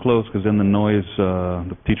them too close, because then the noise,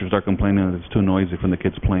 the teachers start complaining that it's too noisy from the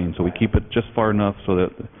kids playing. So we keep it just far enough so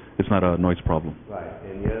that it's not a noise problem. Right.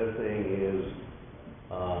 And the other thing is,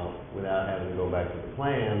 without having to go back to the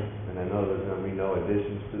plan, and I know there's going to be no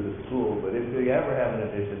additions to the school, but if we ever have an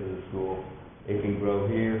addition to the school, it can grow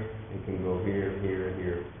here, it can go here, here,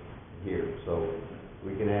 here, here. So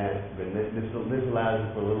we can add, but this allows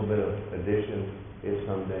you for a little bit of addition if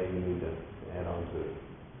someday you need to add on to it.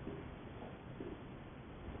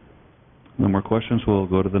 No more questions, we'll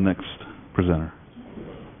go to the next presenter.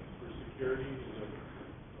 For security, is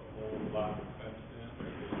the whole lot fenced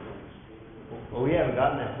in? Well, we haven't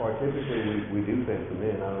gotten that far. Typically, we do fence them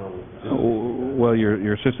in. I don't know. Well,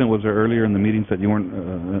 your assistant was there earlier in the meetings that you weren't,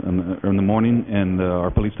 in the morning, and our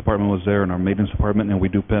police department was there, and our maintenance department, and we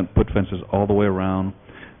do put fences all the way around,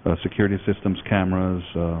 security systems, cameras,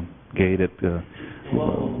 gated.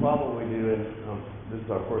 What we'll probably do, and this is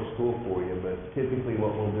our first school for you, but typically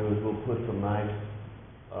what we'll do is we'll put some nice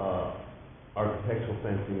architectural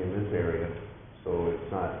fencing in this area, so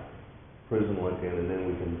it's not prison looking, and then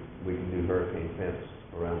we can do hurricane fence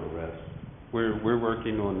around the rest. We're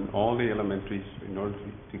working on all the elementaries in order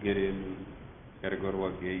to get in. You got to go to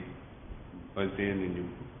a gate, buzz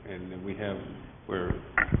in, and we're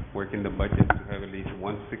working the budget to have at least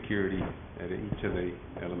one security at each of the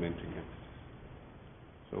elementary campuses.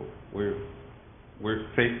 So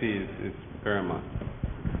safety is paramount.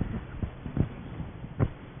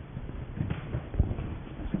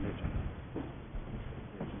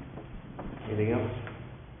 Anything else?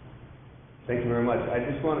 Thank you very much. I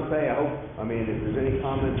just want to say, if there's any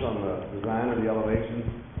comments on the design or the elevations,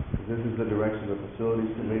 this is the direction the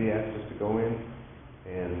facilities committee asked us to go in,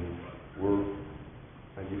 and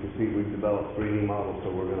as you can see, we've developed 3D models,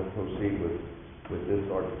 so we're going to proceed with this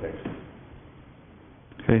architecture.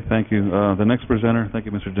 Okay, thank you. The next presenter, thank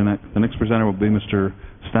you, Mr. Janek. The next presenter will be Mr.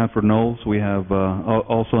 Stanford Knowles. We have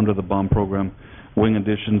also under the BOM program, wing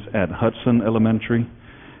additions at Hudson Elementary,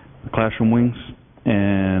 classroom wings,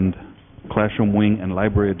 and classroom wing and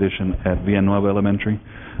library addition at Villanueva Elementary.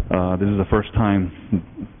 This is the first time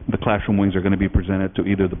the classroom wings are going to be presented to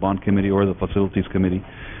either the bond committee or the facilities committee.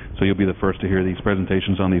 So you'll be the first to hear these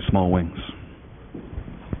presentations on these small wings.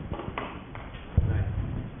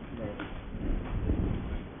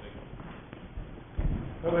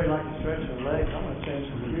 Nobody like to stretch their legs. I'm going to change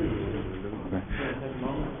some views. Okay. Take a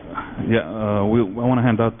moment. Yeah, I want to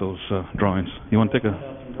hand out those drawings. You want to take a...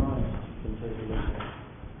 Some drawings. You can take a look at.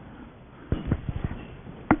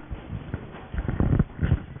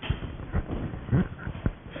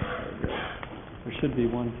 There should be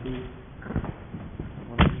one, too.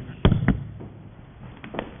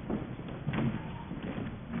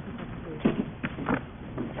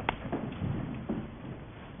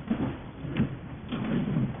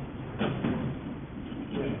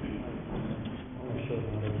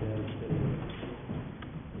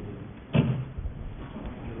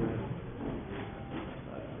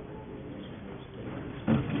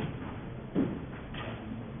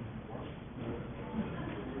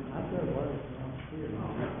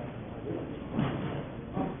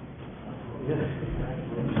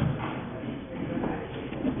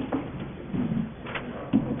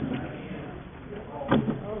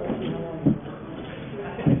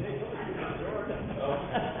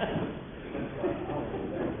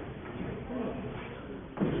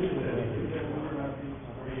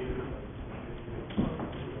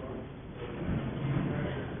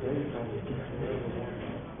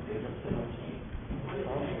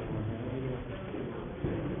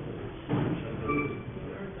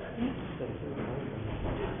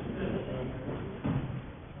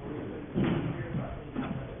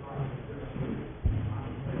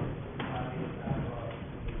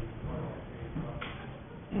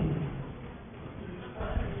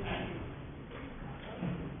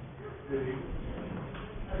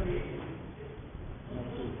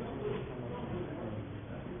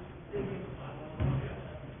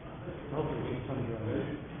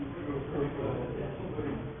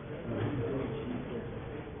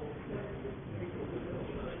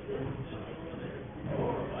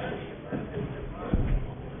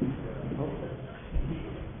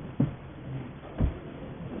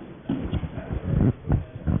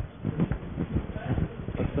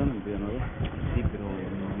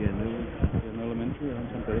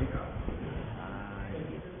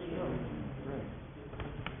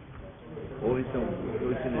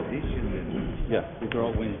 Yeah, these are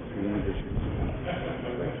all wing additions.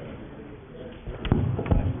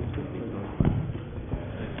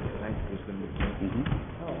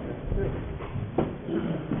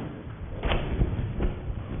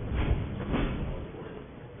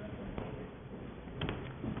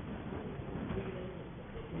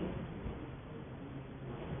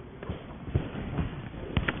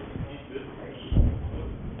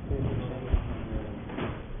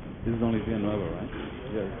 This is only Villanueva, right?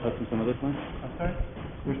 You guys touching some other plans? I'm sorry?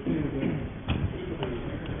 There's two again.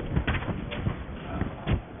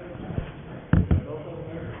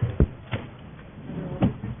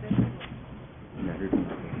 Yeah, here,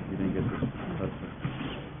 you didn't get this. That's it.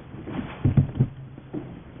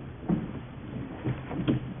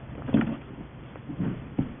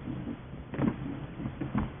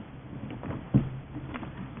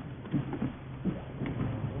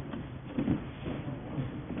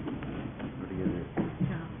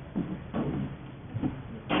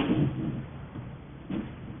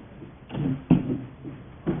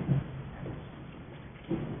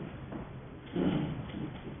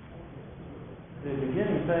 The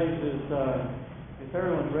beginning phase is, if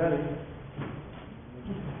everyone's ready,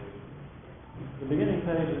 the beginning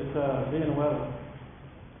phase is Villanueva.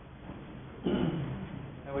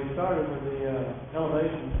 And we started with the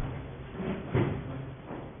elevation.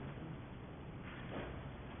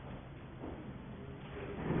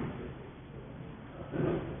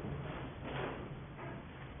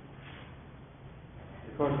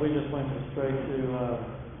 Of course, we just went straight to,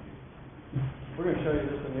 we're going to show you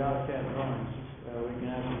this in the AutoCAD drawings. We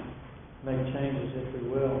can actually make changes if we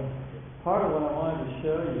will. Part of what I wanted to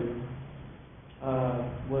show you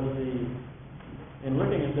was in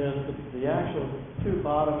looking at this, the actual two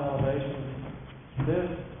bottom elevations. This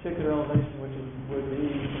particular elevation, which would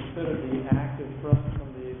be considered the active front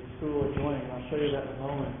from the school adjoining, I'll show you that in a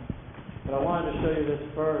moment. But I wanted to show you this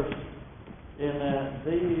first, in that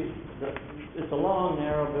it's a long,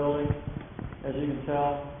 narrow building, as you can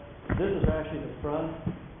tell. This is actually the front.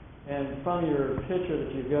 And from your picture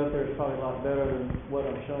that you've got there, it's probably a lot better than what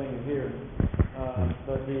I'm showing you here.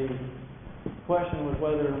 But the question was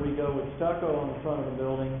whether we go with stucco on the front of the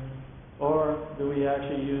building, or do we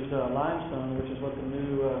actually use limestone, which is what the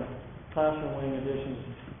new classroom wing additions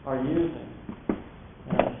are using.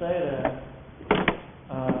 And I say that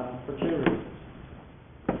for two reasons.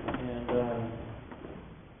 And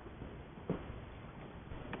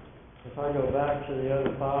if I go back to the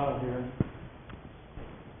other file here,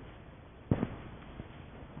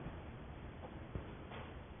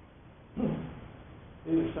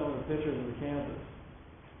 these are some of the pictures of the campus.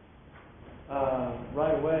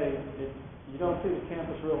 Right away, you don't see the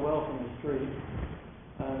campus real well from the street.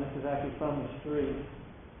 This is actually from the street,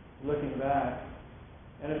 looking back.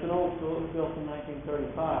 And it's an old school, it was built in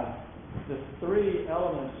 1935. The three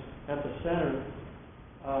elements at the center,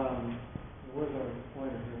 where's our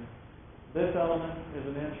pointer here? This element is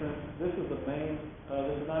an entrance. This is the main,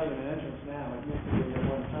 this is not even an entrance now. It used to be at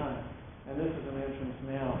one time. And this is an entrance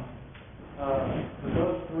now.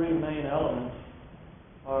 Those three main elements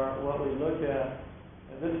are what we look at.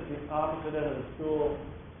 And this is the opposite end of the school.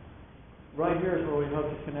 Right here is where we hope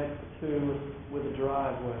to connect the two with the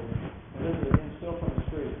driveway. And this is, again, still from the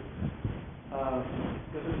street.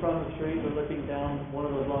 This is from the street. We're looking down one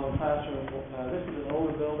of those long classrooms. This is an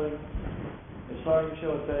older building. It's starting to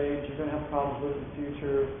show its age. You're going to have problems with it in the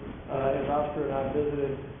future. As Oscar and I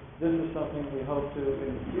visited, this is something we hope to,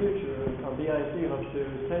 in the future, our BISD hopes to,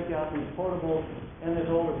 is take out these portables in this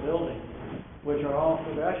older building, which are also,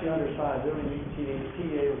 they're actually undersized. They don't meet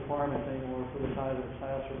TA requirements anymore for the size of the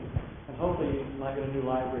classroom. And hopefully you might get a new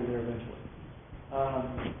library there eventually.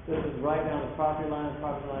 This is right down the property line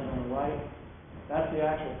on the right. That's the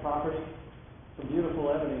actual property. Some beautiful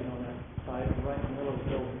ebonies on that site, right in the middle of the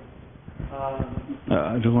building.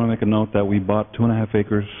 I just want to make a note that we bought 2.5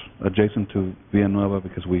 acres adjacent to Villanueva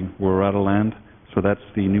because we were out of land. So that's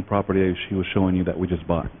the new property she was showing you that we just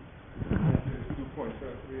bought. 2.3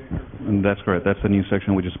 acres. And that's correct. That's the new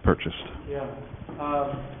section we just purchased. Yeah.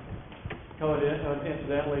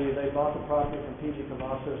 Incidentally, they bought the property from P.G.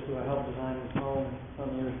 Cavazos, who I helped design his home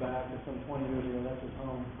some years back, or some 20 years ago. That's his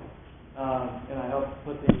home. And I helped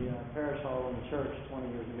put the parish hall in the church 20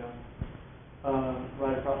 years ago,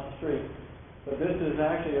 right across the street. But this is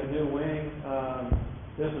actually a new wing.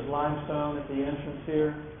 This is limestone at the entrance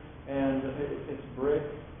here, and it's brick,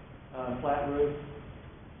 flat roof.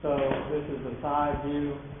 So this is the side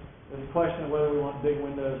view. There's a question of whether we want big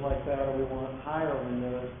windows like that or we want higher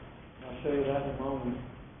windows. I'll show you that in a moment.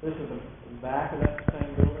 This is the back of that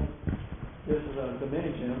same building. This is the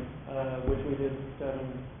mini gym, which we did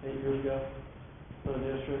 7-8 years ago for the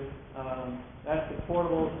district. That's the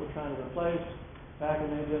portables we're trying to replace back in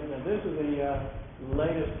the gym. And this is the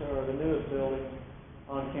latest or the newest building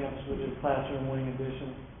on campus, which is classroom wing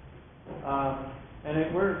addition.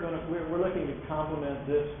 We're looking to complement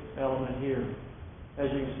this element here,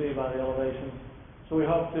 as you can see by the elevations. So we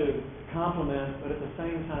hope to complement, but at the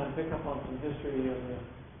same time pick up on some history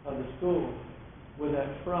of the school with that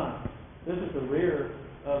front. This is the rear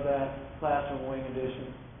of that classroom wing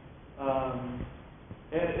addition.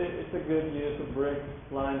 It's a good use of brick,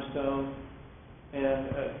 limestone, and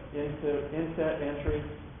inset entry,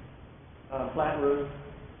 flat roof.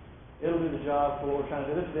 It'll do the job for what we're trying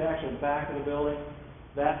to do. This is the actual back of the building.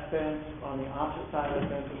 That fence on the opposite side of the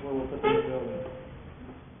fence is where we'll put the new building.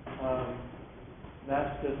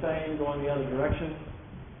 That's the same going the other direction.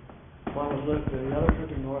 One was looking, the other was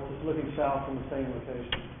looking north. It's looking south from the same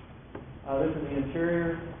location. This is the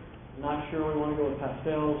interior. Not sure we want to go with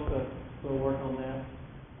pastels, but we'll work on that.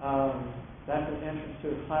 That's an entrance to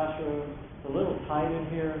a classroom. It's a little tight in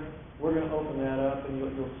here. We're going to open that up, and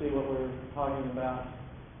you'll see what we're talking about.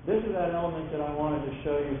 This is that element that I wanted to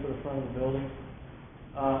show you for the front of the building.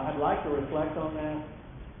 I'd like to reflect on that.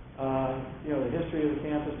 The history of the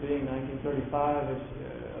campus being 1935,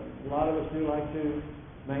 a lot of us do like to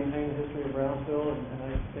maintain the history of Brownsville, and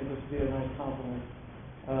I think this would be a nice compliment.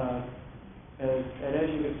 And as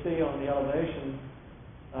you can see on the elevation,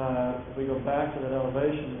 if we go back to that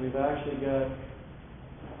elevation, we've actually got,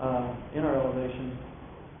 in our elevation,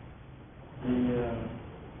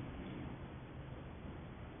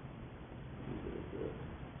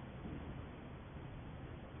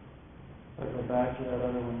 I'll go back to that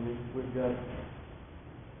other one. We've got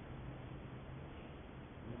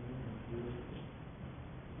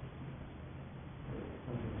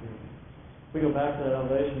we go back to that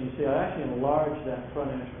elevation, you see I actually enlarged that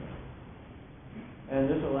front entrance. And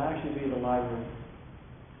this will actually be the library.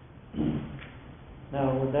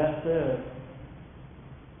 Now, with that said,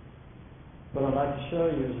 what I'd like to show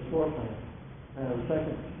you is a floor plan. The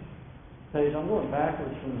second page, I'm going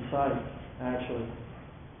backwards from the site, actually.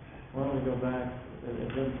 Why don't we go back?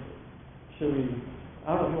 Should we?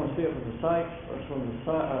 I don't know if you want to see it from the site or from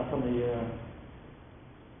the.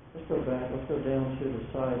 Let's go back. Let's go down to the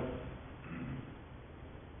site.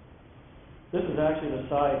 This is actually the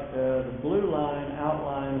site. The blue line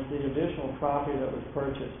outlines the additional property that was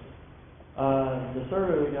purchased. The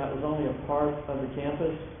survey we got was only a part of the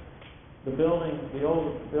campus. The building, the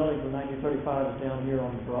old building from 1935 is down here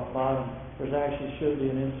on the bottom. There's actually should be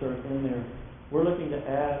an insert in there. We're looking to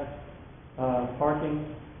add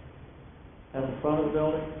parking at the front of the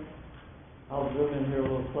building. I'll zoom in here a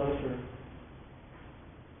little closer.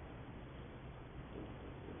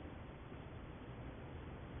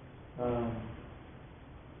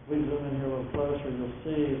 If we zoom in here a little closer, you'll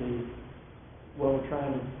see what we're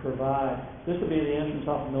trying to provide. This would be the entrance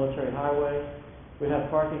off the Military Highway. We have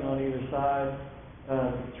parking on either side.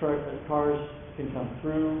 Cars can come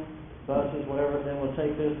through, buses, whatever. And then we'll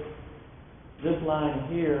take this line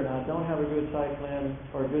here, and I don't have a good site plan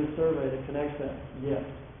or a good survey that connects that yet.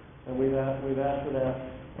 And we've asked for that.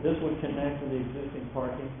 This would connect to the existing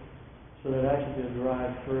parking, so that actually be a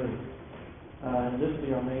drive-through. And this would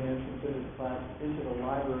be our main entrance into the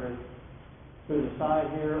library through the side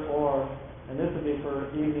here, and this would be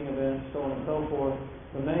for evening events, so on and so forth.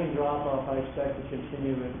 The main drop-off I expect to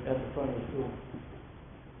continue at the front of the school.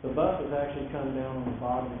 The buses actually come down on the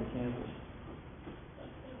bottom of the campus.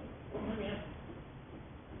 Let me ask.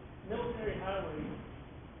 Military Highway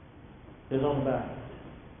is on the back.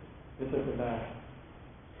 It's at the back.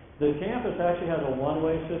 The campus actually has a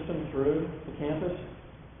one-way system through the campus.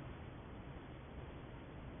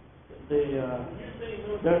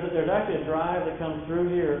 There's actually a drive that comes through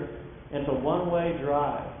here, It's a one-way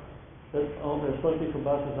drive. They're supposed to be for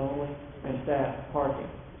buses only and staff parking.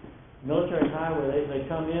 Military Highway, they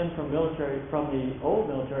come in from the old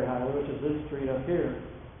Military Highway, which is this street up here,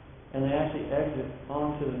 and they actually exit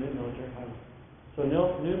onto the new Military Highway. So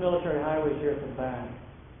new Military Highway is here at the back.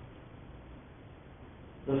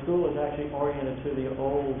 The school is actually oriented to the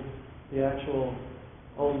actual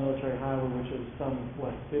old Military Highway, which is some,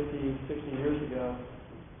 50, 60 years ago,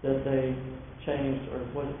 that they changed, or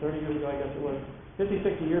was it 30 years ago, I guess it was. 50,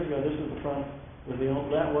 60 years ago, this was the front,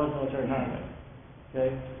 that was Military Highway.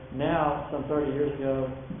 Okay? Now, some 30 years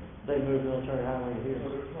ago, they moved Military Highway here. So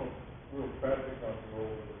there's no real traffic on the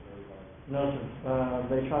old Military Highway? No, sir.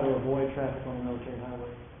 They try to avoid traffic on the Military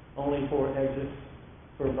Highway, only for exits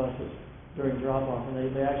for buses during drop-off, and they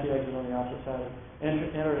actually exit on the opposite side,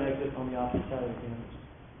 enter and exit on the opposite side of the campus.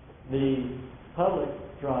 The public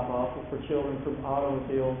drop-off for children from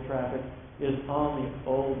automobile traffic is on the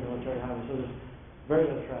old Military Highway, so there's very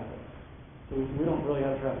little traffic. So we don't really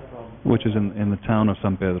have a traffic problem. Which is in the town of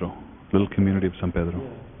San Pedro, little community of San Pedro.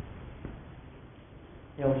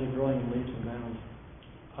 Yeah, which is growing in leaps and bounds.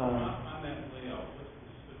 On that layout, what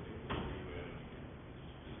specifically are you adding?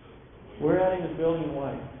 We're adding this building in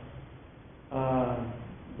white.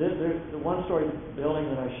 The one-story building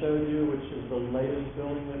that I showed you, which is the latest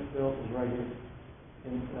building that's built, is right here.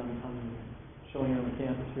 I'm showing you on the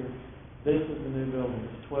campus here. This is the new building.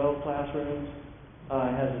 It's 12 classrooms.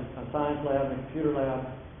 It has a science lab, a computer lab,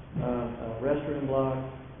 a restroom block,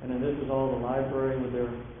 and then this is all the library with their.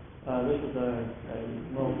 This is a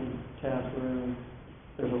multi-task room.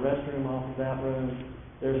 There's a restroom off of that room.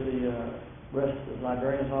 There's the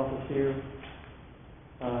librarian's office here.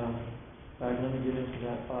 Let me get into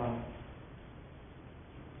that file.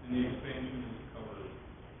 And the expansion is covered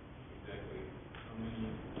exactly how many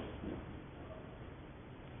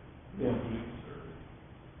students or?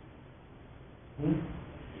 The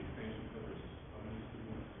expansion covers how many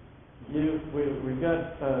students? We've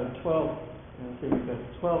got 12. Let's see, we've got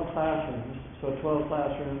 12 classrooms. So 12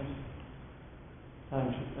 classrooms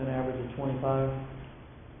times an average of 25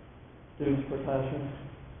 students per classroom.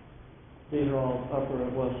 These are all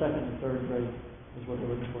second and third grade is what they're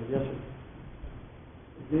looking for. Yes, sir.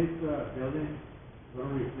 Is this building going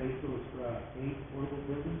to replace those 8 portable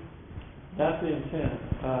buildings? That's the intent.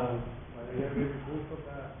 Are they going to be removed from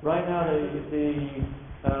that? Right now, the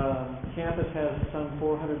campus has some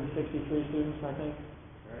 463 students, I think.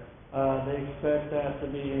 They expect that to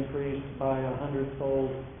be increased by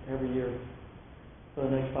 100-fold every year for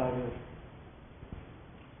the next 5 years.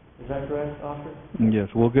 Is that correct, Oscar? Yes,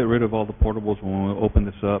 we'll get rid of all the portables when we open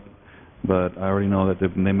this up, but I already know that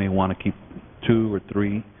they may want to keep 2 or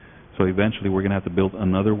 3. So eventually we're going to have to build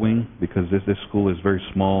another wing because this school is very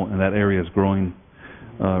small and that area is growing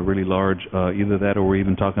really large. Either that or we're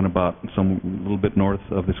even talking about some little bit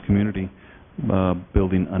north of this community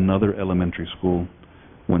building another elementary school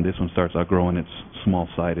when this one starts outgrowing its small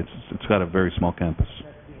site. It's got a very small campus.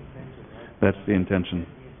 That's the intention.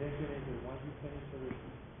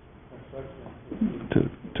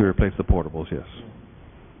 To replace the portables, yes.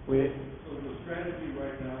 So the strategy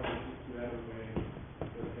right now is just to add a wing, but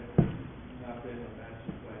has not been a master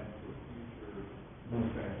plan for future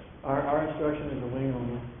expansion. Our instruction is a wing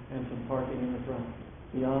only and some parking in the front.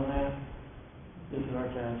 Beyond that, this is our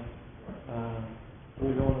task.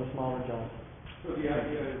 We're going to a smaller job. So the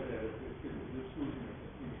idea is that if this school is going to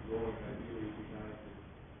continue growing, ideally it would be nice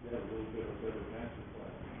to have a little bit of a better master plan.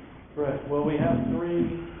 Correct. Well, we have 2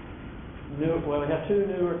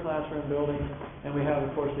 newer classroom buildings, and we have,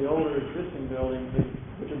 of course, the older existing building,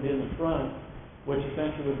 which would be in the front, which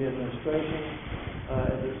essentially would be administration.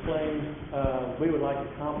 As explained, we would like to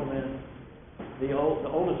complement the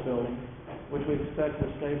oldest building, which we expect to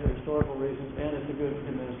stay for historical reasons, and it's a good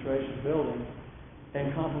administration building,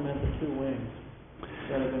 and complement the 2 wings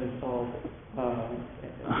that have been installed.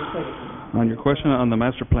 On your question on the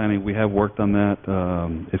master planning, we have worked on that.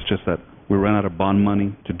 It's just that we ran out of bond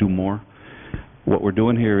money to do more. What we're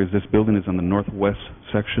doing here is this building is on the northwest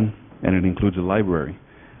section, and it includes a library.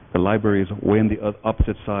 The library is way on the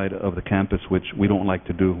opposite side of the campus, which we don't like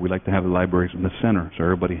to do. We like to have the libraries in the center, so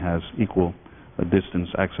everybody has equal distance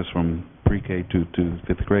access from pre-K to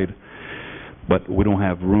 5th grade. But we don't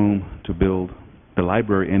have room to build the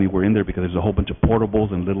library anywhere in there because there's a whole bunch of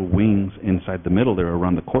portables and little wings inside the middle there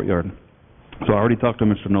around the courtyard. So I already talked to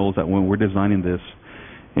Mr. Knowles that when we're designing this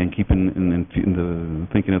and keeping in the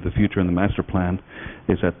thinking of the future and the master plan,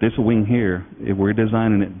 is that this wing here, if we're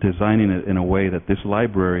designing it in a way that this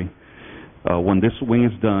library, when this wing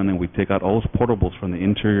is done and we take out all those portables from the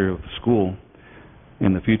interior of the school,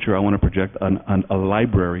 in the future I want to project a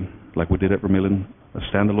library like we did at Vermillion a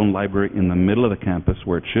standalone library in the middle of the campus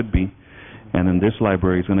where it should be, and then this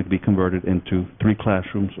library is going to be converted into 3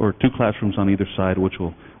 classrooms, or 2 classrooms on either side, which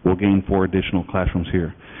will gain 4 additional classrooms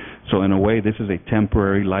here. So in a way, this is a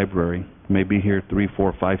temporary library, maybe here 3,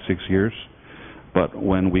 4, 5, 6 years, but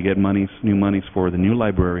when we get new monies for the new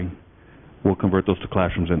library, we'll convert those to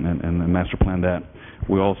classrooms and master plan that.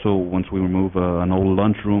 We also, once we remove an old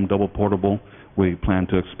lunchroom, double portable, we plan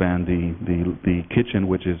to expand the kitchen,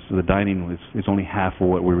 which is the dining, is only half of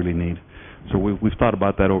what we really need. So we've thought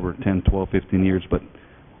about that over 10, 12, 15 years, but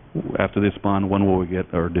after this bond, when will we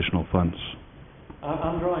get our additional funds?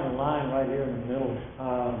 I'm drawing a line right here in the middle.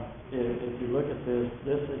 If you look at this,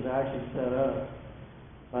 this is actually set up.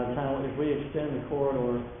 By the time, if we extend the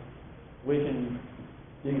corridor, we can,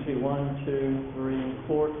 you can see 1, 2, 3,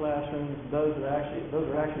 4 classrooms. Those are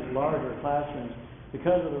actually larger classrooms.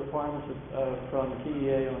 Because of the requirements from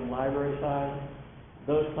TEA on the library side,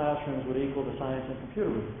 those classrooms would equal the science and computer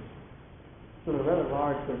room. So they're rather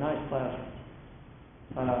large, they're nice classrooms.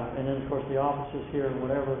 And then, of course, the offices here and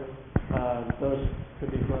whatever, those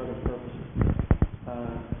could be for other purposes.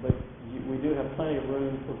 But we do have plenty of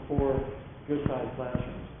room for 4 good-sized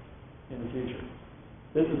classrooms in the future.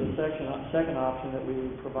 This is a second option that we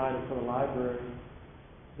provided for the library.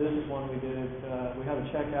 This is one we did. We have a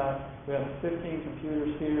checkout. We have 15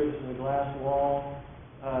 computers here. This is a glass wall.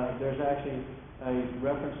 There's actually a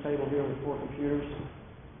reference table here with 4 computers.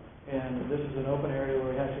 And this is an open area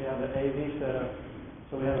where we actually have an AV set up.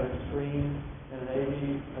 So we have a screen and an AV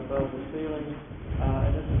above the ceiling.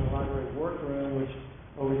 And this is a library workroom, which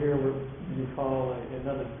over here you call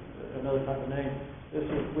another type of name.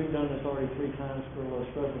 We've done this already 3 times for Los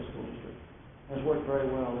Fresnos School District. And it's worked very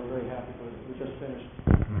well. We're very happy with it. We just finished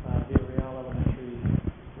the Real Elementary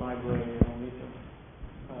Library in Olmito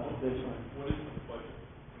this time. What is the budget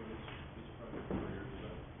for this project for your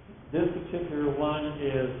design? This particular one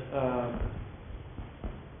is,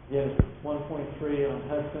 1.3 on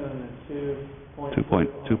Hudson and 2.2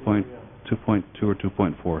 or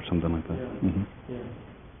 2.4, something like that. Yeah. Mm-hmm. Yeah.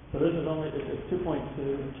 So this is only, it's 2.2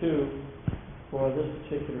 for this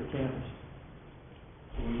particular campus.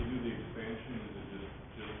 So when you do the expansion, is it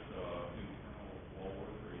just internal wall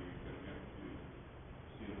work, or are you going to have to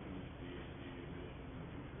seal finish BISD addition in the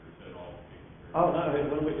future? Is that all taken care of? Oh, no,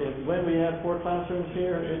 when we add 4 classrooms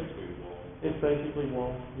here, it's basically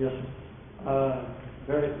wall, yes.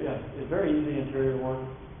 It's very easy interior work.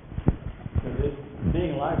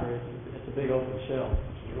 Being a library, it's a big open shell.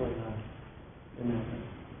 It's really nice.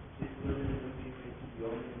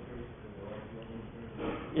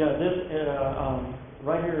 Yeah, this,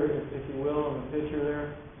 right here, if you will, in the picture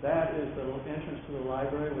there, that is the entrance to the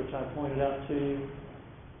library, which I pointed out to you,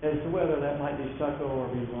 as to whether that might be stucco or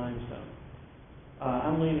be limestone.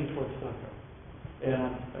 I'm leaning towards stucco,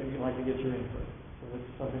 and I'd like to get your input. So that's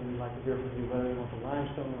something we'd like to hear from you, whether you want the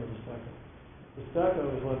limestone or the stucco. The stucco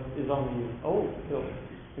is what is on the old building,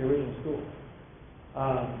 the original school.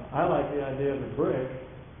 I like the idea of the brick,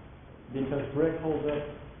 because brick holds up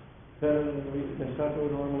better than stucco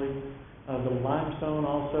normally. The limestone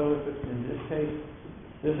also, if it's, in this case,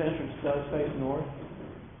 this entrance does face north.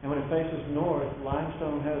 And when it faces north,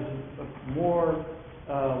 limestone has more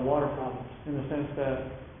water problems, in the sense that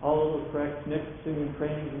all those nicks and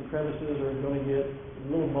crannies and crevices are going to get a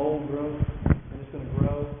little mold growth, and it's going to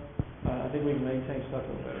grow. I think we can maintain stucco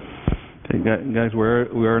better. Okay, guys,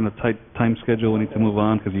 we are in a tight time schedule. We need to move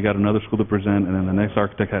on because you got another school to present, and then the next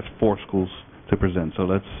architect has 4 schools to present. So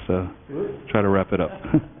let's try to wrap it up.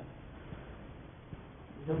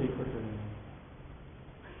 He'll be quicker than me.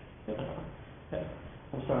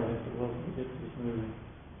 I'm sorry, Mr. Wilson, to get this moving.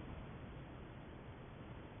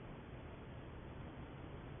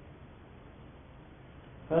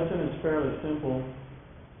 Hudson is fairly simple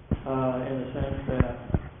in the sense that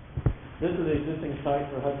this is the existing site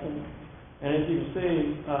for Hudson. And as you can see,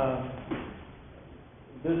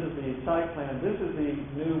 this is the site plan. This is the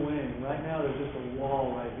new wing. Right now, there's just a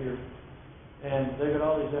wall right here. And they've got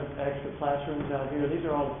all these extra classrooms out here. These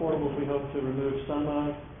are all the portables we hope to remove some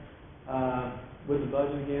of. With the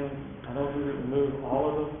budget again, I hope we remove all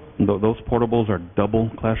of them. Those portables are double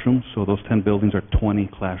classrooms, so those 10 buildings are 20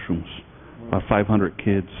 classrooms. 500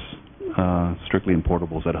 kids, strictly in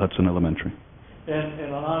portables at Hudson Elementary.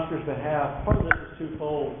 And on Oscar's behalf, part of this is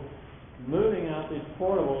twofold. Moving out these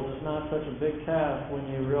portables is not such a big task when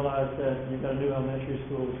you realize that you've got a new elementary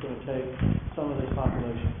school that's going to take some of this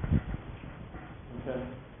population. Okay?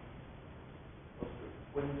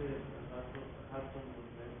 When did Hudson was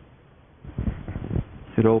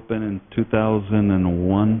made? It opened in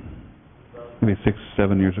 2001, maybe 6,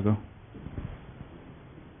 7 years ago.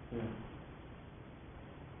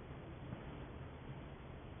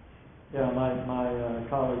 Yeah, my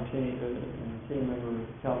colleague and team member,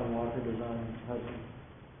 Calvin Walker, designed Hudson.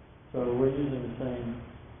 So we're using the same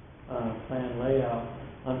plan layout.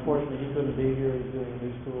 Unfortunately, he couldn't be here. He's doing a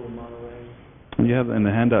new school in Monterey. You have in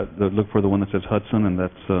the handout, look for the one that says Hudson, and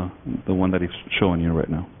that's the one that he's showing you right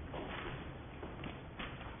now.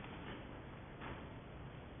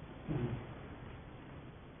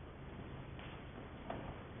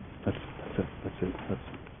 That's it.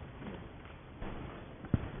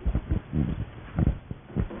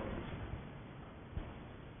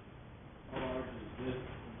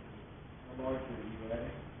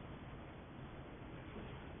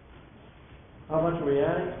 How much are we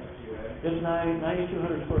adding? It's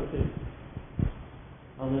 9,200 square feet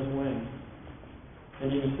on this wing.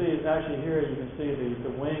 And you can see, actually here, you can see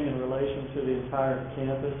the wing in relation to the entire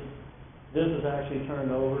campus. This is actually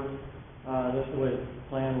turned over. This is the way the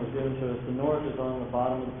plan was given to us. The north is on the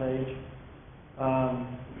bottom of the page.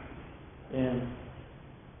 I'm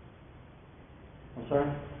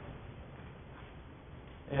sorry?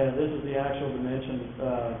 And this is the actual dimension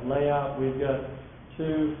layout. We've got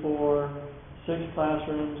 2, 4, 6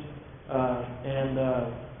 classrooms, and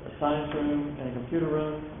a science room and a computer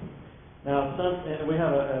room. Now, and we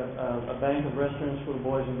have a bank of restrooms for the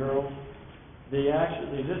boys and girls. The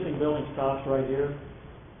existing building stops right here.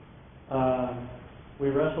 We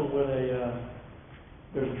wrestled with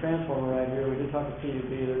there's a transformer right here. We did talk to PUB,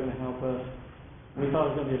 they're going to help us. We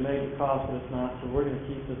thought it was going to be a major cost, but it's not, so we're going to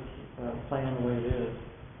keep this plan the way it is.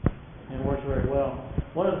 And it works very well.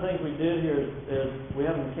 One of the things we did here is we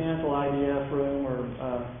have a mechanical IDF room or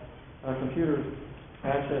a computer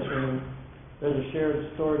access room. There's a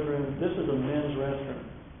shared storage room. This is a men's restroom.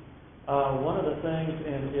 One of the things,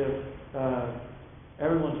 and if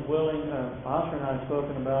everyone's willing, Oscar and I have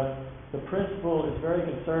spoken about it, the principal is very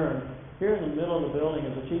concerned. Here in the middle of the building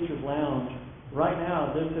is a teacher's lounge. Right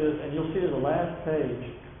now, this is, and you'll see the last page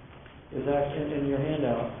is actually in your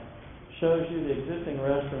handout, shows you the existing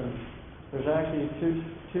restrooms. There's actually two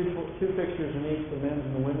fixtures in each, the men's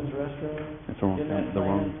and the women's restroom. It's the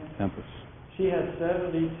wrong campus. She had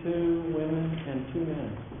 72 women and 2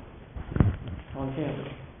 men on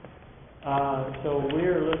campus. So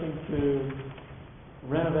we're looking to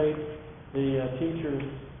renovate the teachers'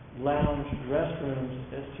 lounge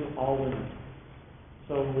restrooms as to all women.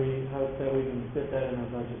 So we hope that we can fit that in our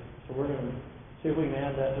budget. So we're going to see if we can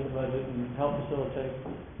add that to the budget and help facilitate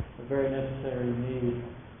a very necessary need.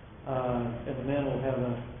 And the men will have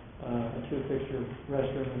a 2-fixture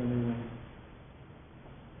restroom in the new wing.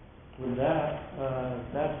 With that,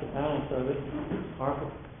 that's the balance of it.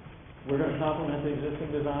 We're going to complement the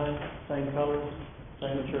existing design, same colors,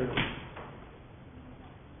 same materials.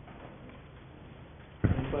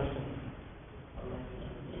 Any questions?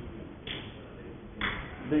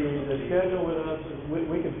 The schedule with us is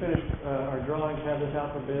we can finish our drawings, have this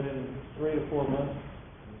out for bid in 3 to 4 months.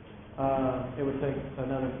 It would take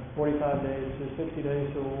another 45 days to 60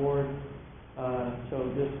 days to award. So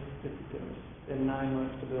this in 9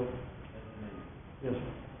 months to build. Yes,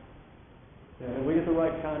 sir. Yeah, if we get the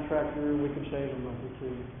right contractor, we can shave a month or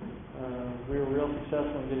 2. We were real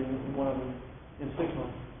successful in getting one of them in 6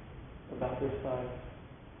 months, about this size.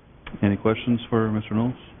 Any questions for Mr.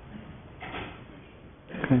 Knowles?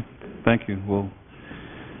 Okay, thank you. We'll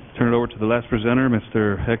turn it over to the last presenter,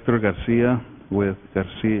 Mr. Hector Garcia with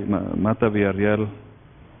Mata Villarreal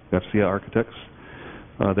Garcia Architects.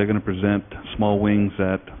 They're going to present small wings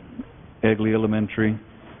at Egley Elementary,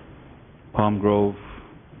 Palm Grove,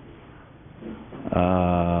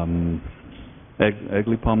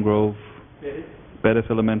 Egley, Palm Grove, Bettis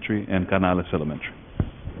Elementary, and Canales Elementary.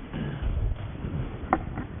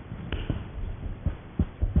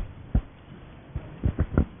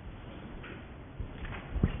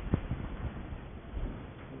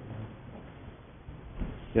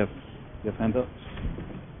 You have handouts?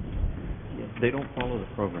 Yeah, they don't follow the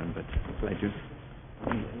program, but I do.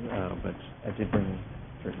 But I did bring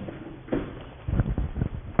certain.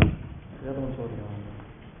 The other one's already on.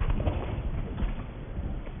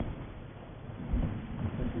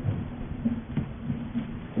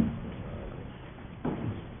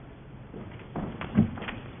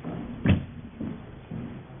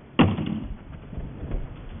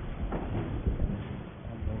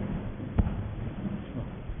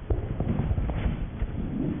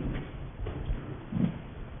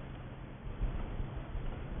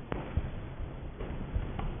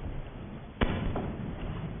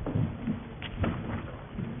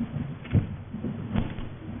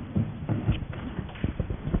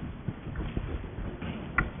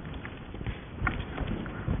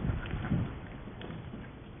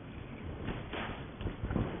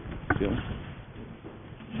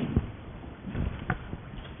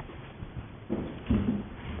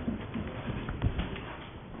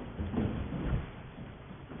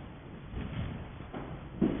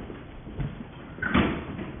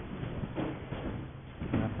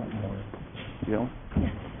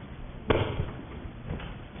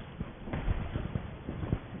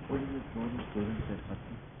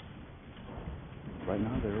 Right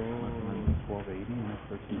now, they're all 1280 and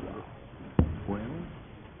 13. 12?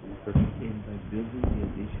 And by building the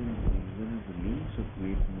addition, you're going to release or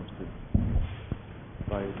create more students?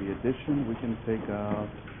 By the addition, we can take out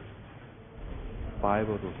 5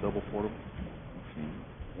 of those double portables. Okay.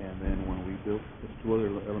 And then when we build, there's 2 other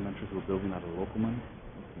elementaries we're building out of local money.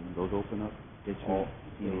 When those open up, it'll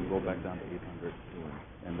go back down to 800.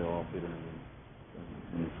 And they'll all fit in the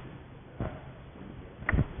room.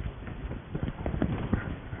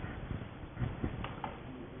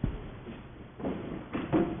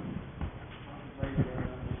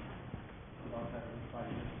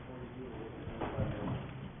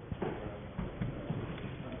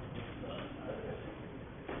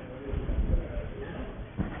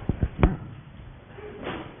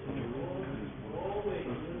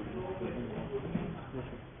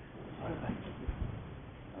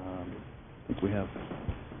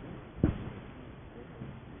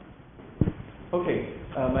 Okay,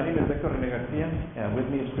 my name is Héctor René Garcia, and with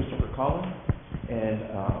me is Christopher Collins, and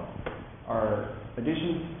our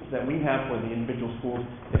additions that we have for the individual schools,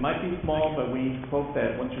 it might be small, but we hope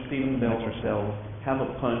that once you see them, they'll have a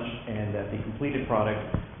punch, and that the completed product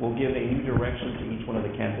will give a new direction to each one of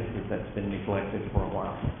the campuses that's been neglected for a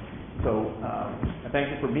while. So I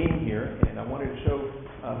thank you for being here, and I wanted to show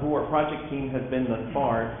who our project team has been thus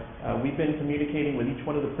far. We've been communicating with each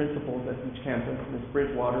one of the principals at each campus, Ms.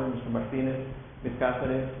 Bridgewater, Mr. Martinez, Ms.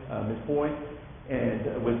 Cáceres, Ms. Boy,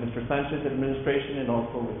 and with Mr. Sanchez administration, and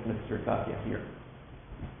also with Mr. Tapia here.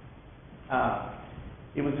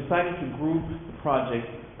 It was decided to group the project,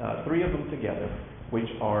 3 of them together, which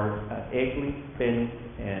are Egley, Bend,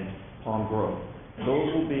 and Palm Grove.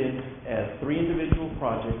 Those will bid as 3 individual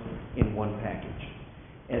projects in one package.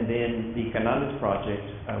 And then the Canales project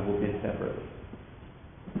will bid separately.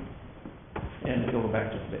 And it'll go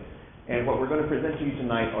back just a bit. And what we're going to present to you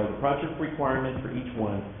tonight are the project requirements for each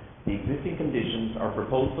one, the existing conditions, our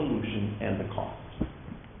proposed solution, and the cost.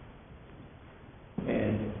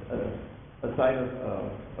 And aside of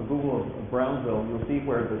a Google of Brownsville, you'll see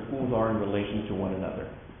where the schools are in relation to one another.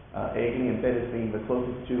 Egley and Pettis being the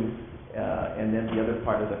closest to, and then the other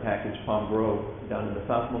part of the package, Palm Grove, down in the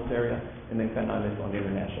southmost area, and then Canales on the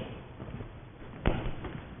international.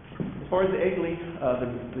 As far as the Egley,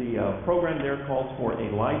 the program there calls for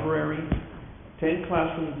a library, 10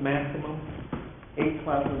 classrooms maximum, 8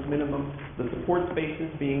 classrooms minimum, the support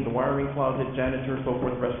spaces being the wiring closet, janitor, so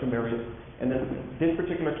forth, restroom areas, and then this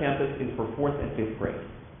particular campus is for 4th and 5th grade.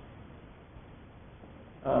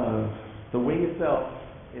 The wing itself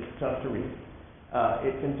is tough to read.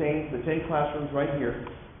 It contains the 10 classrooms right here,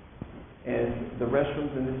 and the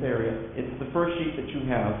restrooms in this area. It's the first sheet that you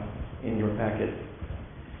have in your packet.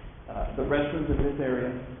 The restrooms in this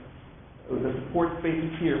area, the support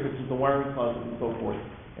spaces here, which is the wiring closet and so forth.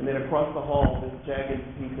 And then across the hall, this jagged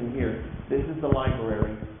piece in here, this is the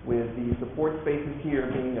library, with the support spaces here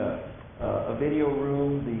being a video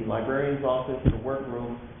room, the librarian's office, the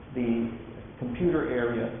workroom, the computer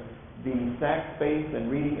area, the stack space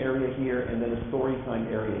and reading area here, and then a story time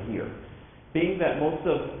area here. Being that most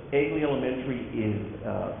of Egley Elementary is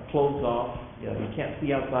closed off, you can't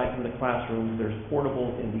see outside from the classrooms, there's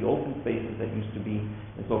portables in the open spaces that used to be,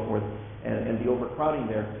 and so forth, and the overcrowding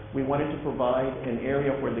there, we wanted to provide an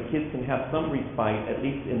area where the kids can have some respite, at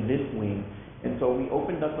least in this wing. And so we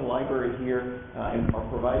opened up the library here and are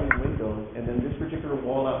providing windows, and then this particular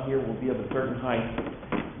wall out here will be of a certain height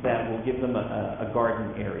that will give them a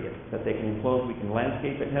garden area that they can enclose. We can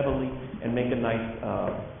landscape it heavily and make a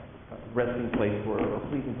nice resting place or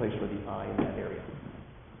pleasing place for the eye in that area.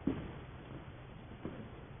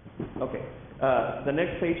 Okay, the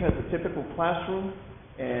next page has a typical classroom,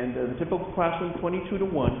 and the typical classroom 22 to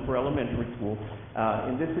 1 for elementary school.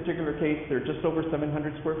 In this particular case, they're just over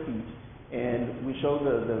 700 square feet, and we show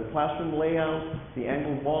the classroom layout, the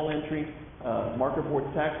angled wall entry, marker board,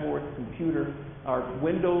 stack board, computer. Our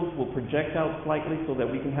windows will project out slightly so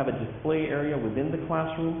that we can have a display area within the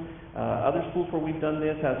classroom. Other schools where we've done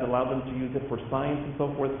this has allowed them to use it for science and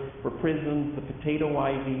so forth, for prisms, the potato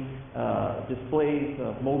ivy, displays,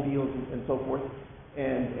 mobiles, and so forth.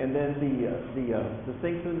 And then the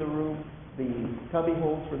sinks in the room, the cubby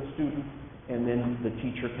holes for the students, and then the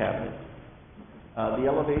teacher cabinet. The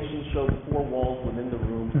elevation shows 4 walls within the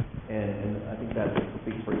room, and I think that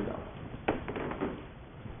speaks for itself.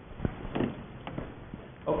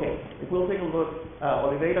 Okay, if we'll take a look,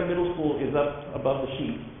 Oliveira Middle School is up above the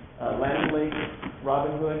sheet. Land Lake,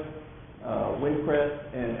 Robin Hood,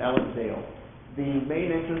 Windcrest, and Allendale. The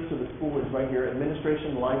main entrance to the school is right here.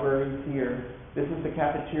 Administration, library is here. This is the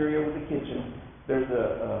cafeteria with the kitchen. There's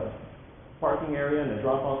a parking area and a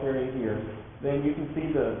drop-off area here. Then you can see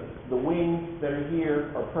the wings that are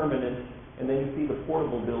here are permanent, and then you see the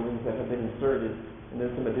portable buildings that have been inserted, and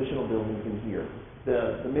there's some additional buildings in here.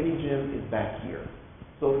 The mini gym is back here.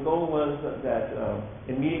 So the goal was that,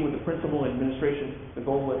 in meeting with the principal and administration, the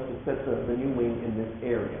goal was to set the new wing in this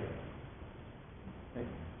area. Okay.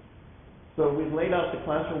 So we've laid out the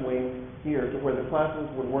classroom wing here to where the classes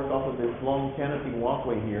would work off of this long canopy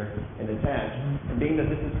walkway here and attach. And being that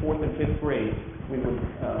this is 4th and 5th grade, we would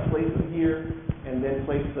place them here and then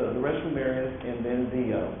place the restroom areas and then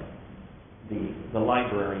the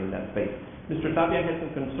library in that space. Mr. Tapia had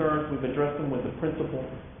some concerns. We've addressed them with the principal,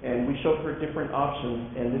 and we showed her different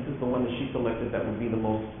options, and this is the one that she selected that would be the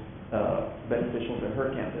most beneficial to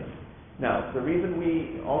her campus. Now, the reason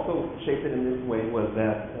we also shaped it in this way was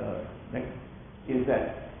that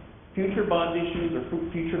future bond issues or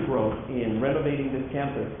future growth in renovating this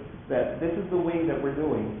campus, that this is the wing that we're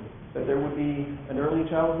doing, that there would be an early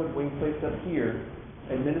childhood wing placed up here,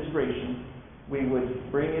 administration. We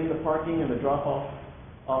would bring in the parking and the drop-off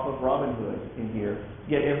off of Robin Hood in here,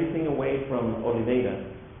 get everything away from Oliveda,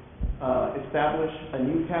 establish a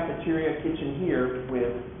new cafeteria kitchen here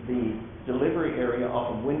with the delivery area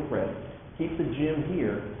off of Windcrest, keep the gym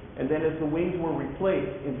here, and then as the wings were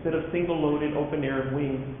replaced, instead of single-loaded open-air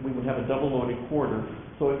wings, we would have a double-loaded corridor.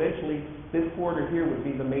 So eventually, this corridor here would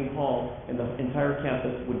be the main hall, and the entire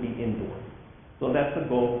campus would be indoor. So that's the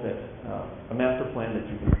goal, that a master plan that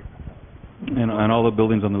you can... And all the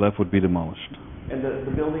buildings on the left would be demolished. And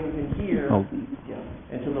the buildings in here, Oh. yeah,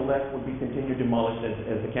 and to the left would be continued demolished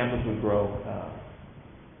as the campus would grow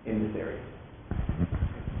in this area.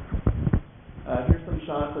 Here's some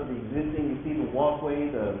shots of the existing. You see the walkway,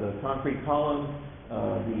 the concrete columns,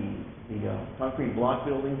 the concrete block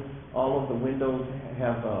buildings. All of the windows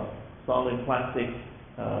have solid plastic,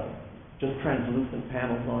 just translucent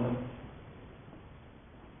panels on them.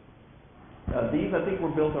 These, I think,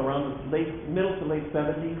 were built around the middle to late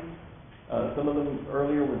 70s. Some of them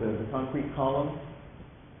earlier with the concrete columns,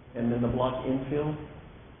 and then the block infill.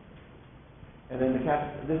 And then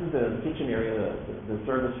this is the kitchen area, the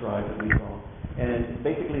service drive that we saw. And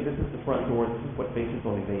basically, this is the front door. This is what faces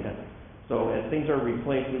Oliveda. So as things are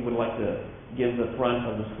replaced, we would like to give the front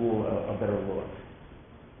of the school a better look.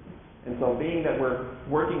 And so being that we're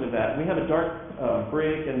working with that, we have a dark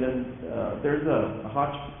brick, and then there's a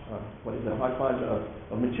hodgepodge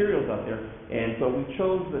of materials out there. And so we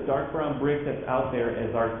chose the dark brown brick that's out there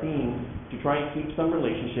as our theme to try and keep some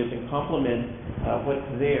relationship and complement what's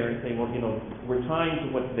there and say, well, you know, we're tying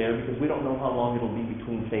to what's there because we don't know how long it'll be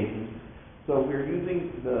between phases. So we're using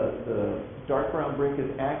the dark brown brick as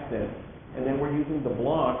access, and then we're using the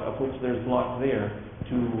block, of which there's block there,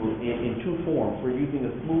 in two forms. We're using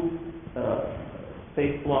a smooth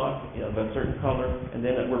face block of a certain color, and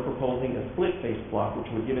then we're proposing a split face block, which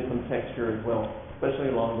would give it some texture as well, especially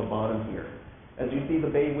along the bottom here. As you see the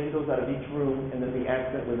bay windows out of each room, and then the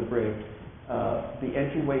accent with the brick, the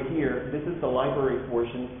entryway here, this is the library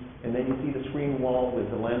portion, and then you see the screen wall with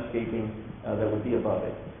the landscaping that would be above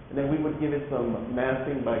it. And then we would give it some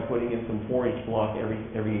massing by putting in some 4-inch block every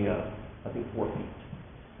I think 4 feet.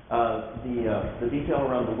 The detail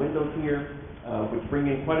around the windows here, which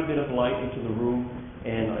bring in quite a bit of light into the room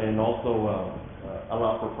and also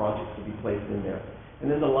allow for projects to be placed in there.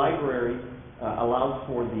 And then the library allows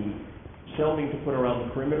for the shelving to put around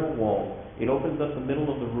the perimeter wall. It opens up the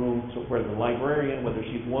middle of the room so where the librarian, whether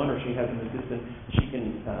she's one or she has an assistant, she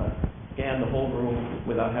can scan the whole room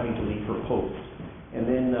without having to leave her post. And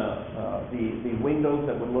then the windows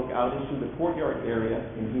that would look out into the courtyard area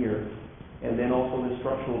in here, and then also the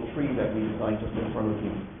structural tree that we designed just in front of the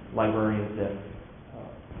librarian's desk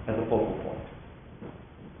as a focal point.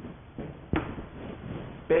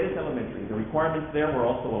 Bettis Elementary, the requirements there were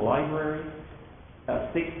also a library,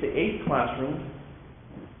 6 to 8 classrooms,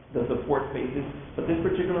 the support spaces, but this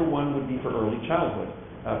particular one would be for early childhood,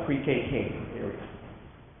 pre-KK area.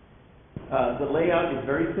 The layout is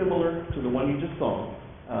very similar to the one you just saw.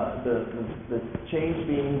 The change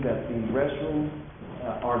being that the restrooms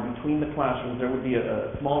are between the classrooms. There would be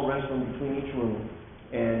a small restroom between each room,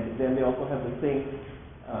 and then they also have the sink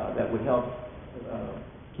that would help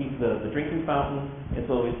keep the drinking fountain, and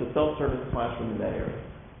so it's a self-service classroom in that area.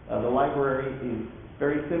 The library is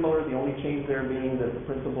very similar, the only change there being that the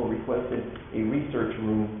principal requested a research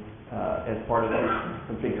room as part of that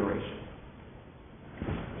configuration.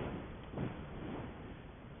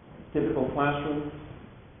 Typical classroom.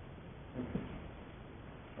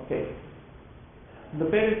 Okay. The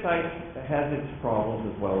bedded site has its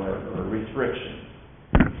problems as well, or restrictions.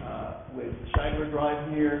 With Scheidler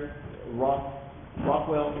Drive here,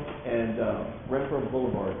 Rockwell, and Renfro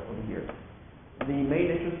Boulevard over here. The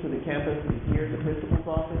main entrance to the campus is here, the principal's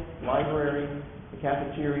office, library, the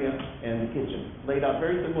cafeteria, and the kitchen, laid out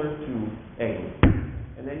very similar to A.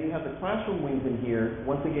 And then you have the classroom wings in here,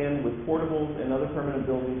 once again with portables and other permanent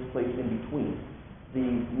buildings placed in between. The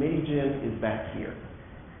mini gym is back here.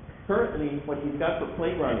 Currently, what you've got for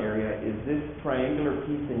playground area is this triangular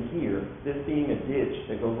piece in here, this being a ditch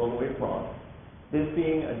that goes all the way across, this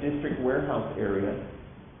being a district warehouse area,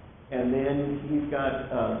 and then he's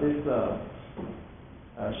got this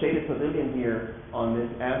shaded pavilion here on this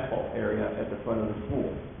asphalt area at the front of the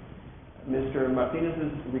school. Mr.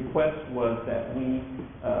 Martinez's request was that we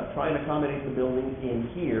try and accommodate the building in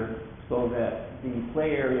here so that the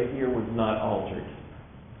play area here was not altered.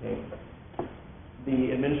 Okay?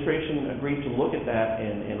 The administration agreed to look at that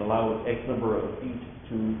and allow X number of feet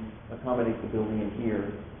to accommodate the building in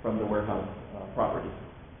here from the warehouse property.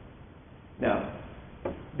 Now,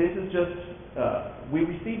 this is just, we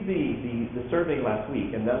received the survey last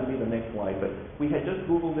week, and that will be the next slide, but we had just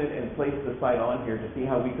Googled it and placed the site on here to see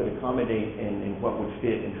how we could accommodate and what would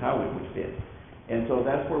fit and how it would fit. And so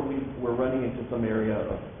that's where we're running into some area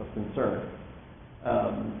of concern.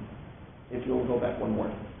 If you'll go back one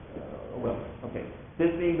more. Okay.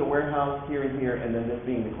 This being the warehouse here and here, and then this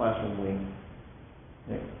being the classroom wing.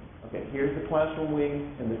 Next. Okay, here's the classroom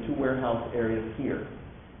wing and the two warehouse areas here.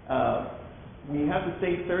 We have to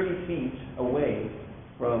stay 30 feet away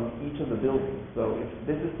from each of the buildings. So if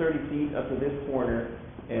this is 30 feet up to this corner,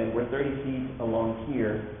 and we're 30 feet along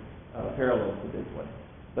here, parallel to this one.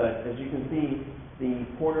 But as you can see, the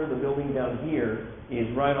corner of the building down here is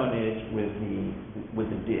right on edge with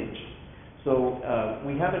the ditch. So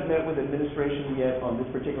we haven't met with administration yet on this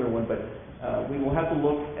particular one, but we will have to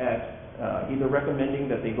look at either recommending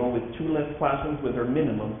that they go with 2 less classrooms with their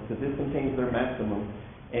minimum, because this contains their maximum,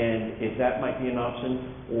 and if that might be an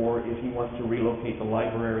option, or if he wants to relocate the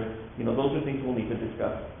library. You know, those are things we'll need to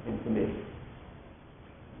discuss in committee.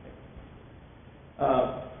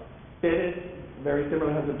 Bedded, very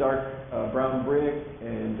similar, has a dark brown brick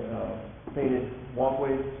and painted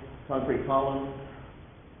walkways, concrete columns,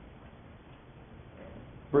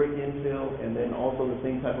 brick infill, and then also the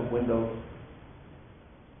same type of windows.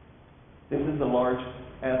 This is the large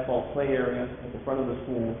asphalt play area at the front of the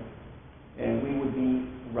school, and we would be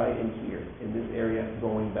right in here, in this area,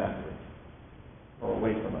 going backwards, or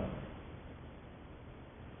away from us.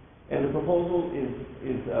 And the proposal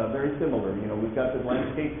is very similar. You know, we've got the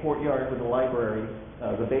landscape courtyard with the library,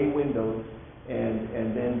 the bay windows,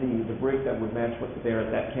 and then the brick that would match what's there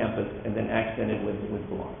at that campus, and then accented with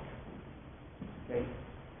block. Okay.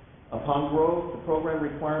 Upon growth, the program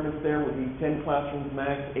requirements there would be 10 classrooms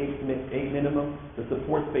max, 8 minimum. The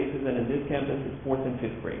support spaces, and in this campus, is 4th and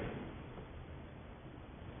 5th grade.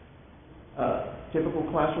 Typical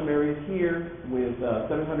classroom areas here with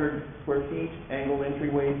 700 square feet, angled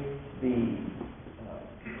entryway, the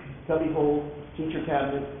cubby holes, teacher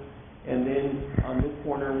cabinets, and then on this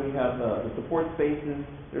corner we have the support spaces.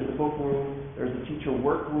 There's a book room, there's a teacher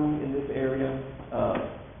workroom in this area,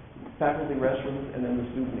 faculty restrooms, and then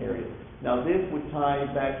the student area. Now this would tie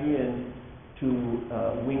back in to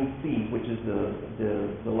wing C, which is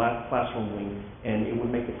the last classroom wing, and it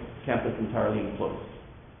would make the campus entirely enclosed.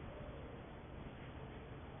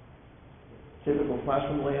 Typical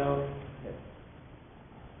classroom layout.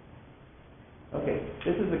 Okay,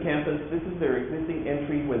 this is the campus. This is their existing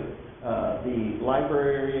entry with the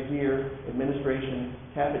library area here, administration,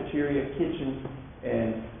 cafeteria, kitchen,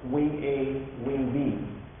 and wing A, wing B.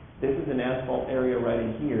 This is an asphalt area right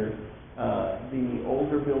in here. The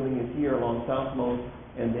older building is here along Southmost,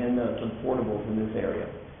 and then some portables in this area.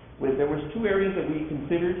 There was 2 areas that we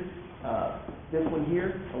considered. This one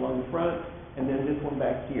here along the front, and then this one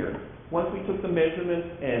back here. Once we took the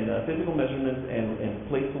measurements and physical measurements and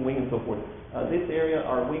placed the wing and so forth, this area,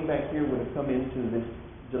 our wing back here, would have come into this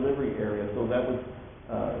delivery area, so that was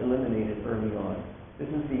eliminated early on.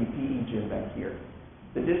 This is the PE gym back here.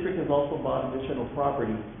 The district has also bought additional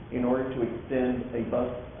property in order to extend a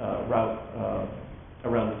bus route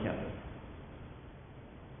around the campus.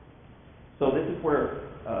 So this is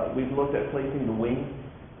where we've looked at placing the wing,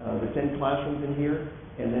 the 10 classrooms in here,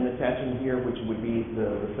 and then attaching here, which would be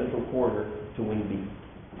the central corridor to wing B.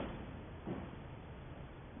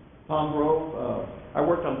 Palm Grove, I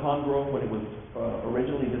worked on Palm Grove when it was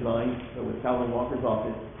originally designed with Calvin Walker's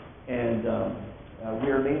office, and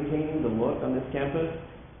we are maintaining the look on this campus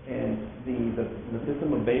and the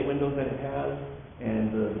system of bay windows that it has,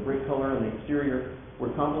 and the brick color on the exterior.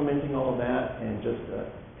 We're complementing all of that and just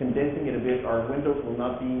condensing it a bit. Our windows will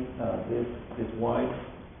not be this wide,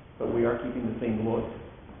 but we are keeping the same look.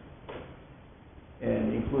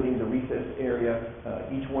 And including the recess area,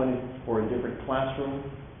 each one is for a different classroom,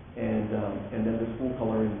 and then the school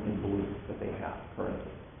color in blue that they have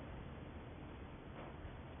currently.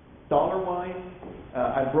 Dollar-wise,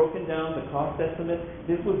 I've broken down the cost estimate.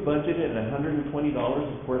 This was budgeted at $120 a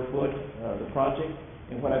square foot, the project,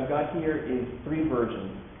 and what I've got here is 3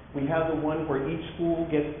 versions. We have the one where each school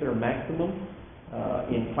gets their maximum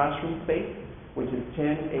in classroom space, which is 10,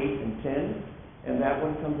 8, and 10, and that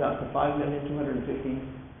one comes out to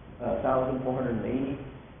 $5,250,480,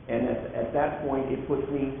 and at that point, it puts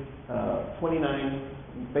me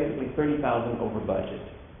basically $30,000 over budget.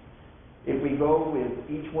 If we go with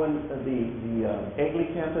each one, the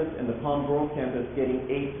Egley campus and the Palm Grove campus getting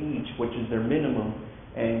 8 each, which is their minimum,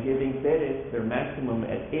 and giving Bettis their maximum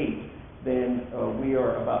at 8, then we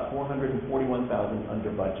are about $441,000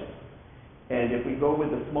 under budget. And if we go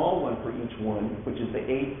with the small one for each one, which is the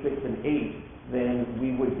 8, 6, and 8, then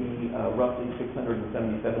we would be roughly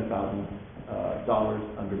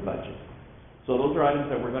 $677,000 under budget. So those are items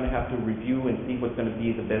that we're going to have to review and see what's going to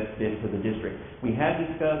be the best fit for the district. We had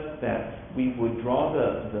discussed that we would draw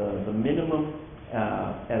the minimum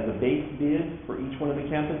as a base bid for each one of the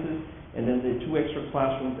campuses, and then the 2 extra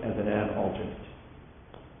classrooms as an add alternate.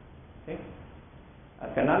 Okay.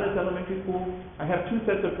 Canales Elementary School, I have 2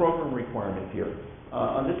 sets of program requirements here.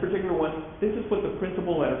 On this particular one, this is what the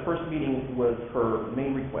principal at her first meeting was her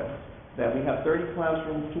main request, that we have 30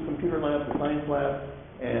 classrooms, 2 computer labs, a science lab,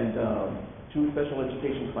 and 2 special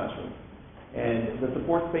education classrooms. And the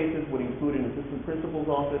support spaces would include an assistant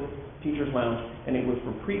principal's office, teacher's lounge, and it was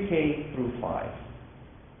for pre-K through 5.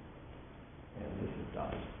 And this is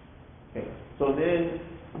done. Okay, so then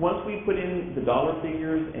once we put in the dollar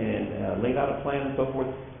figures and laid out a plan and so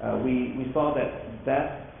forth, we saw that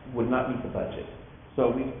would not meet the budget. So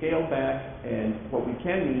we scaled back, and what we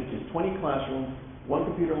can meet is 20 classrooms, 1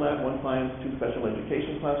 computer lab, 1 science, 2 special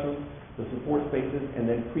education classrooms, the support spaces, and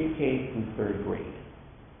then pre-K through 3rd grade.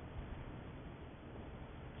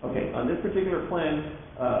 Okay, on this particular plan,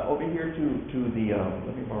 over here to the,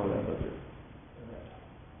 let me borrow that buzzer.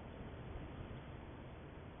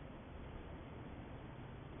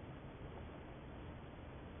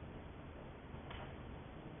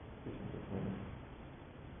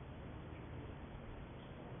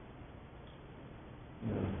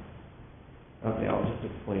 Okay, I'll just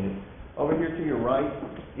explain it. Over here to your right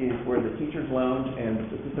is where the teacher's lounge and the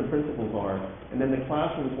assistant principals are, and then the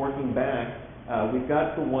classrooms working back. We've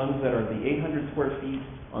got the ones that are the 800 square feet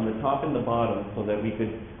on the top and the bottom so that we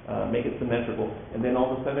could make it symmetrical, and then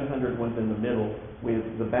all the 700 ones in the middle, with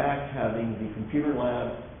the back having the computer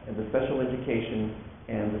lab and the special education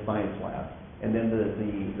and the science lab. And then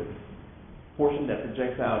the portion that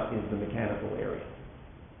projects out is the mechanical area.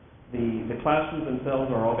 The classrooms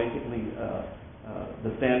themselves are all basically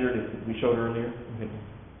the standard as we showed earlier,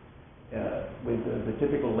 with the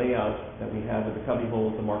typical layout that we have with the cubby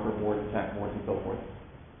holes, the marker boards, the tack boards, and so forth.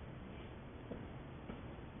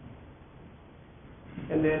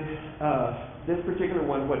 And then this particular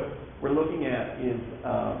one, what we're looking at is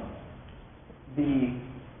the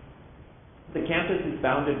campus is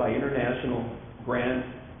bounded by international grants.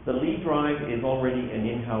 The Lee Drive is already an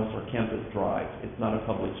in-house or campus drive. It's not a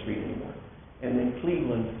public street anymore. And then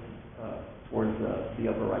Cleveland towards the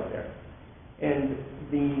upper right there. And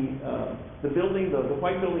the building, the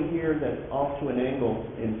white building here that's off to an angle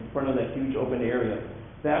in front of that huge open area,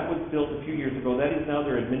 that was built a few years ago. That is now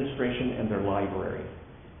their administration and their library.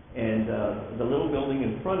 And the little building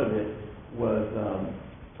in front of it was,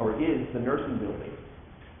 or is, the nursing building.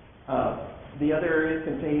 The other areas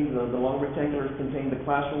contain, the long rectangulars contain the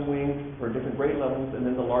classroom wings for different grade levels, and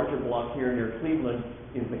then the larger block here near Cleveland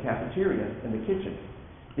is the cafeteria and the kitchen.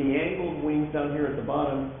 The angled wings down here at the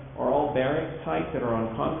bottom are all barracks type that are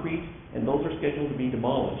on concrete, and those are scheduled to be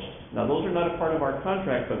demolished. Now, those are not a part of our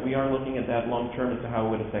contract, but we are looking at that long term as to how it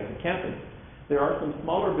would affect the campus. There are some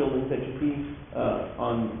smaller buildings that you see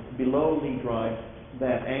on below Lee Drive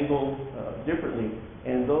that angle differently,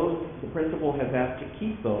 and those, the principal has asked to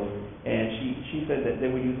keep those, and she said that they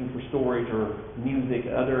would use them for storage or music,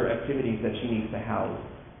 other activities that she needs to house.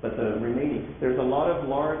 But the remaining, there's a lot of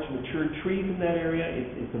large mature trees in that area.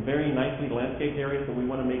 It's a very nicely landscaped area, so we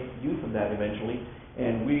want to make use of that eventually.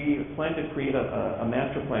 And we plan to create a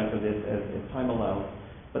master plan for this as time allows.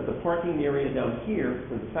 But the parking area down here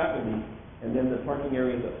for the faculty, and then the parking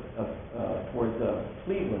areas towards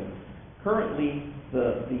Cleveland, currently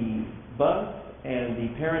the bus and the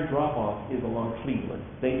parent drop-off is along Cleveland.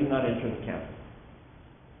 They do not enter the campus.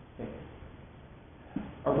 Okay.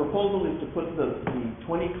 Our proposal is to put the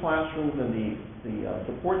 20 classrooms and the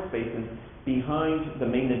support spaces behind the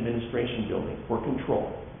main administration building for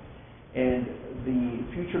control. And the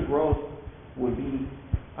future growth would be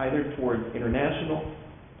either towards international,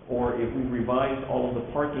 or if we revise all of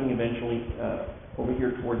the parking eventually over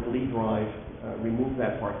here towards Lee Drive, remove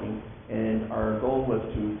that parking. And our goal was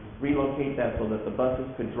to relocate that so that the buses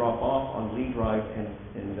could drop off on Lee Drive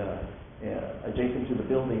and adjacent to the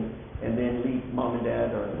building, and then leave mom and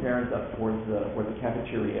dad or the parents up towards where the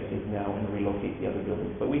cafeteria is now and relocate the other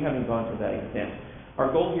buildings. But we haven't gone to that extent.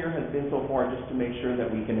 Our goal here has been so far just to make sure that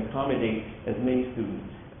we can accommodate as many students.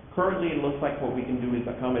 Currently, it looks like what we can do is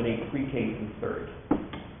accommodate pre-K through third.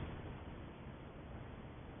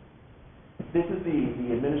 This is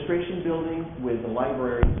the administration building with the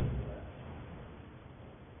library.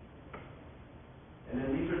 And then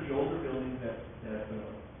these are the older buildings that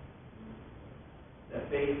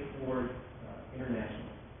face toward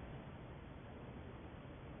international.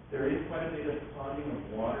 There is quite a bit of ponding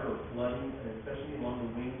of water or flooding, especially along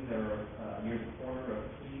the wings that are near the corner of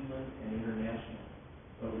Cleveland and International.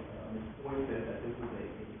 So Ms. Boyd said that this is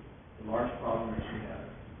a large problem that we have.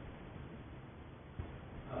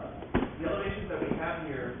 The elevations that we have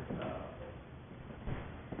here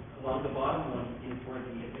along the bottom one is where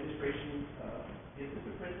the administration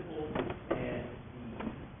assistant principal and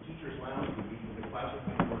the teacher's lounge would be, with the classroom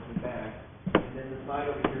working back, and then the side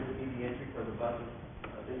over here would be the entry for the buses.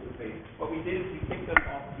 This would face. What we did is we picked up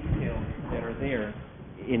off details that are there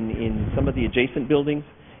in some of the adjacent buildings,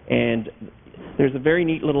 and there's a very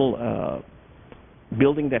neat little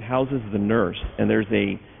building that houses the nurse, and there's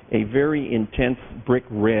a very intense brick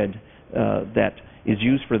red that is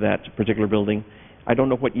used for that particular building. I don't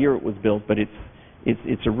know what year it was built, but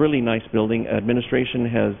it's a really nice building. Administration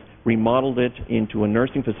has remodeled it into a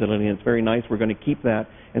nursing facility, and it's very nice. We're going to keep that,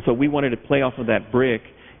 and so we wanted to play off of that brick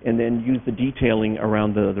and then use the detailing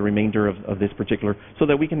around the remainder of this particular, so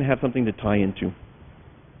that we can have something to tie into.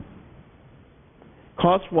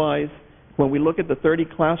 Cost-wise, when we look at the 30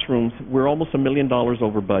 classrooms, we're almost $1 million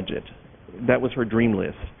over budget. That was her dream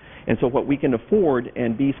list. And so what we can afford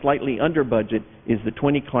and be slightly under budget is the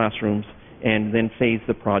 20 classrooms, and then phase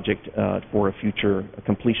the project for a future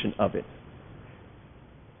completion of it.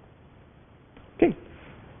 Okay.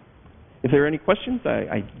 If there are any questions,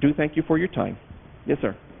 I do thank you for your time. Yes,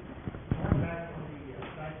 sir.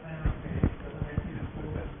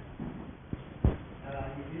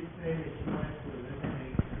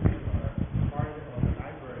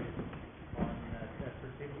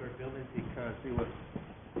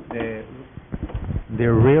 The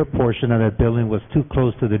rear portion of that building was too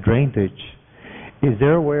close to the drainage. Is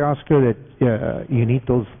there a way, Oscar, that you need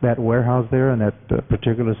that warehouse there on that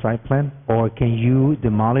particular site plan? Or can you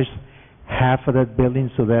demolish half of that building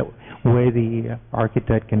so that way the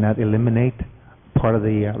architect cannot eliminate part of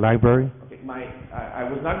the library? Okay, I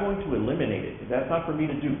was not going to eliminate it. That's not for me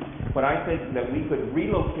to do. But I said that we could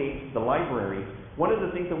relocate the library. One of the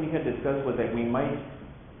things that we had discussed was that we might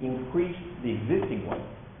increase the existing one.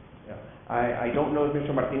 I don't know if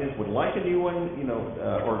Mr. Martinez would like a new one,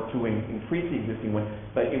 or to increase the existing one,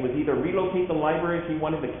 but it was either relocate the library if he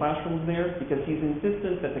wanted the classrooms there, because he's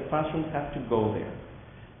insistent that the classrooms have to go there.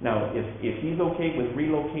 Now, if he's okay with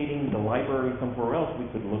relocating the library somewhere else, we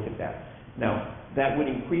could look at that. Now, that would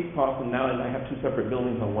increase costs, and now I have two separate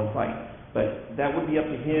buildings on one site, but that would be up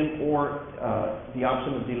to him, or the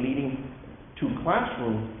option of deleting 2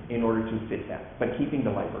 classrooms in order to fit that, but keeping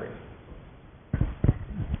the library.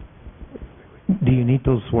 Do you need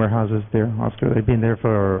those warehouses there, Oscar? They've been there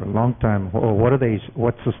for a long time. What are they?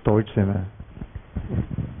 What's the storage center?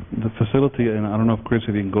 The facility, and I don't know if Chris,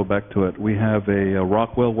 if you can go back to it, we have a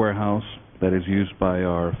Rockwell warehouse that is used by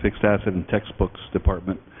our fixed asset and textbooks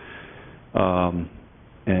department,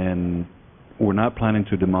 and we're not planning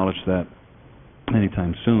to demolish that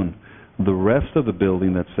anytime soon. The rest of the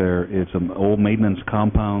building that's there, it's an old maintenance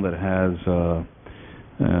compound that has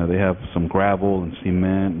they have some gravel and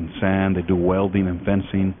cement and sand. They do welding and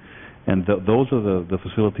fencing, and those are the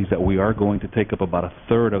facilities that we are going to take up about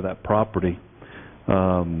 1/3 of that property.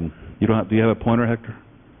 Do you have a pointer, Hector?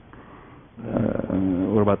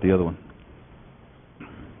 What about the other one?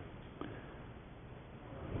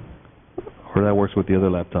 Or that works with the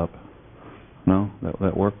other laptop? No,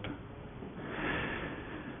 that worked.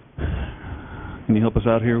 Can you help us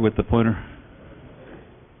out here with the pointer?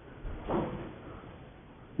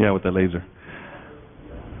 Yeah, with the laser.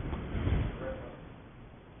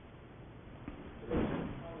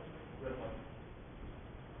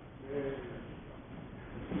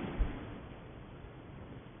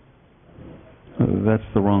 That's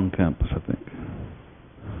the wrong campus, I think.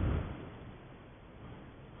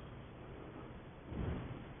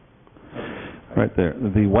 Right there.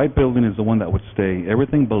 The white building is the one that would stay.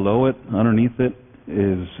 Everything below it, underneath it,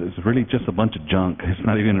 is really just a bunch of junk. It's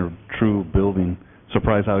not even a true building.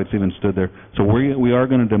 Surprised how it's even stood there. So we are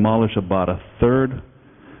going to demolish about a third,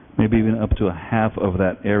 maybe even up to a half of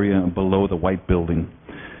that area below the white building.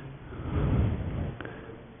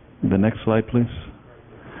 The next slide, please.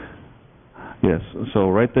 Yes, so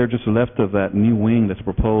right there, just left of that new wing that's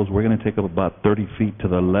proposed, we're going to take up about 30 feet to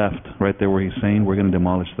the left, right there where he's saying, we're going to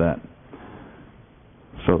demolish that.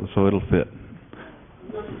 So it'll fit.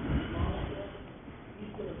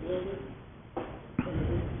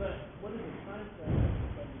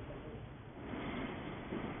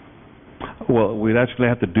 Well, we'd actually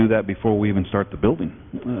have to do that before we even start the building.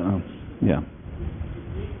 Yeah.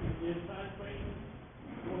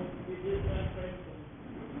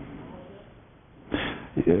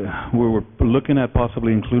 Yeah, we were looking at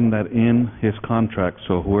possibly including that in his contract,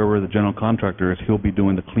 so whoever the general contractor is, he'll be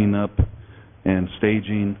doing the cleanup and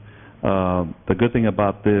staging. The good thing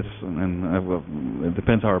about this, and it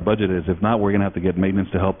depends how our budget is, if not, we're going to have to get maintenance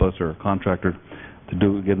to help us or a contractor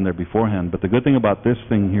to get in there beforehand. But the good thing about this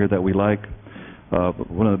thing here that we like,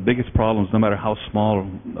 one of the biggest problems, no matter how small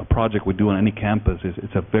a project we do on any campus, is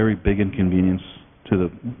it's a very big inconvenience to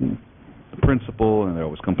the principal, and they're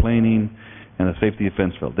always complaining, and the safety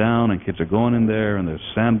fence fell down, and kids are going in there, and there's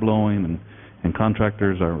sand blowing, and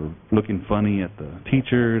contractors are looking funny at the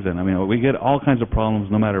teachers, and I mean, we get all kinds of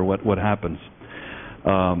problems no matter what happens.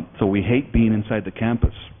 So we hate being inside the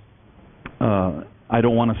campus. I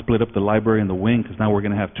don't want to split up the library and the wing, because now we're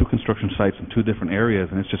going to have two construction sites in two different areas,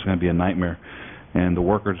 and it's just going to be a nightmare. And the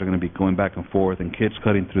workers are going to be going back and forth, and kids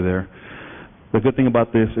cutting through there. The good thing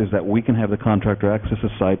about this is that we can have the contractor access the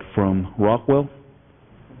site from Rockwell,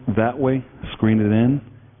 that way, screen it in,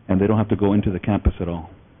 and they don't have to go into the campus at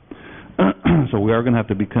all. So we are going to have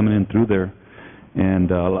to be coming in through there,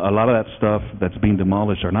 and a lot of that stuff that's being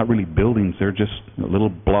demolished are not really buildings, they're just little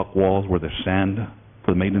block walls where there's sand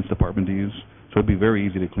for the maintenance department to use, so it'd be very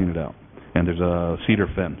easy to clean it out. And there's a cedar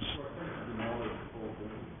fence.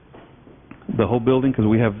 The whole building, because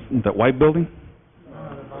we have that white building,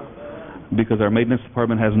 because our maintenance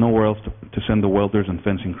department has nowhere else to send the welders and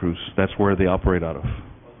fencing crews. That's where they operate out of.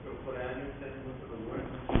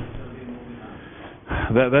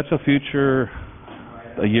 That's a future,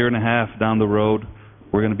 a year and a half down the road,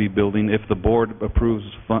 we're going to be building, if the board approves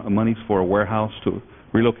monies for a warehouse, to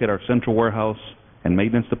relocate our central warehouse and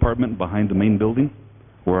maintenance department behind the main building,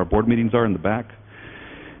 where our board meetings are in the back.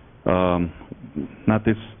 Not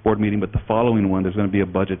this board meeting, but the following one, there's going to be a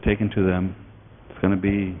budget taken to them. It's going to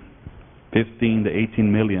be 15 to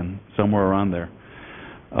 18 million, somewhere around there.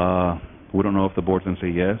 We don't know if the board's going to say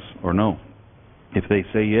yes or no. If they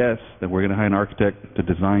say yes, then we're going to hire an architect to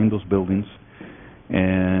design those buildings,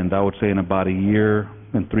 and I would say in about a year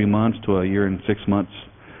and 3 months to a year and 6 months,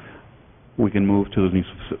 we can move to those new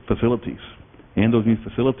facilities. In those new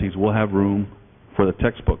facilities, we'll have room for the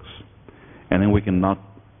textbooks, and then we can knock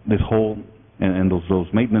this whole, and those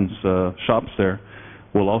maintenance shops there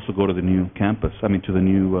will also go to the new campus, to the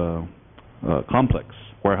new complex,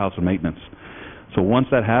 warehouse and maintenance. So once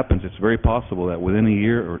that happens, it's very possible that within a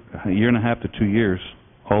year or a year and a half to 2 years,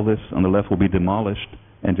 all this on the left will be demolished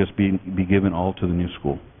and just be given all to the new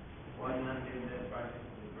school.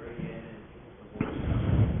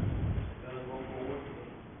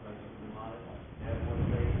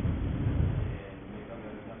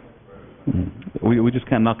 We just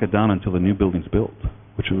can't knock it down until the new building's built,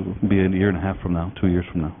 which will be a year and a half from now, 2 years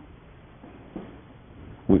from now.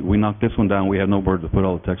 We knock this one down, we have nowhere to put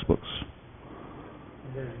all the textbooks.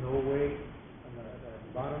 There's no way, on the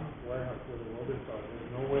bottom warehouse where the welders are,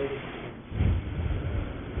 there's no way to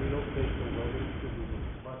relocate the welders to the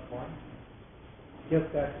bus barn?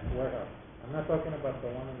 Just that warehouse. I'm not talking about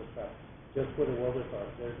the one on the south, just where the welders are.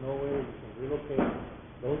 There's no way we can relocate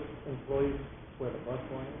those employees where the bus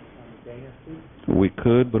barn is on Dana Street? We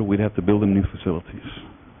could, but we'd have to build them new facilities.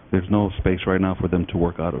 There's no space right now for them to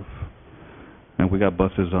work out of. And we got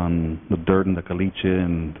buses on the dirt and the caliche,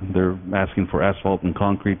 and they're asking for asphalt and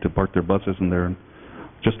concrete to park their buses, and they're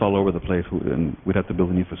just all over the place. And we'd have to build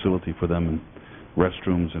a new facility for them, and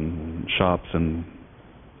restrooms and shops and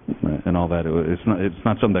all that. It's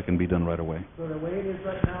not something that can be done right away. So the way it is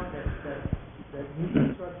right now, that new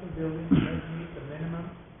construction building doesn't meet the minimum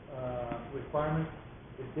requirements,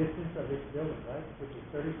 the distance of this building, right? Which is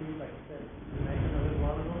 30 feet, like I said, you mentioned a little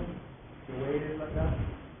while ago. The way it is right now.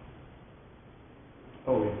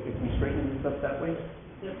 Oh, if we straighten this up that way?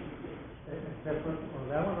 Except for,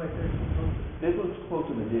 that one right there is close. This one's close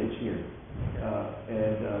to the ditch here.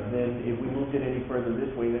 And then if we moved it any further this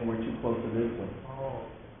way, then we're too close to this one. Oh.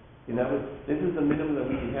 And this is the minimum that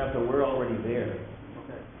we can have, so we're already there.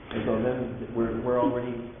 Okay. And so then, we're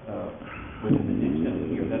already, within the ditch down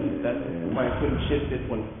here. That's why I couldn't shift this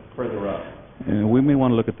one further up. And we may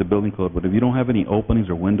want to look at the building code, but if you don't have any openings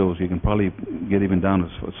or windows, you can probably get even down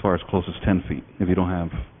as far as close as 10 feet. If you don't have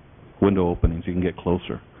window openings, you can get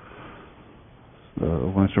closer.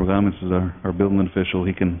 Mr. Ragames is our building official.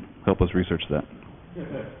 He can help us research that.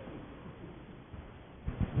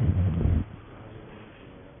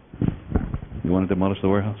 You want to demolish the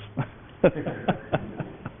warehouse?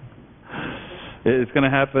 It's going to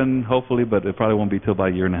happen, hopefully, but it probably won't be till about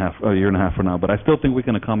a year and a half from now. But I still think we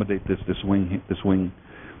can accommodate this wing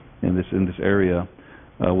in this area.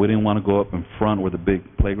 We didn't want to go up in front where the big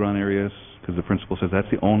playground area is, because the principal says that's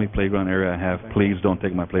the only playground area I have. Please don't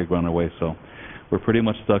take my playground away. So we're pretty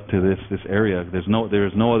much stuck to this area. There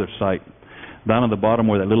is no other site. Down at the bottom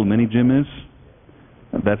where that little mini gym is,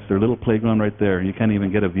 that's their little playground right there. You can't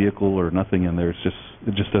even get a vehicle or nothing in there. It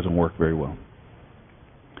just doesn't work very well.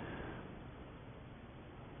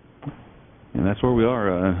 And that's where we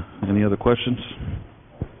are. Any other questions?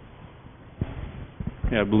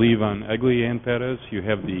 Yeah, I believe on Egley and Perez, you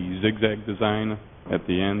have the zigzag design at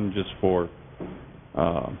the end just for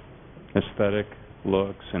aesthetic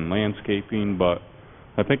looks and landscaping, but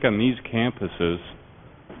I think on these campuses,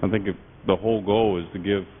 I think the whole goal is to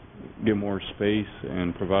give more space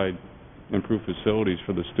and provide improved facilities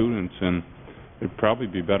for the students, and it'd probably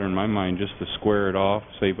be better in my mind just to square it off,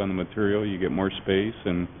 save on the material, you get more space,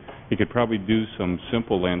 and you could probably do some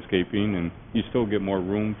simple landscaping, and you still get more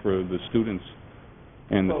room for the students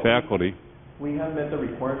and the faculty. We have met the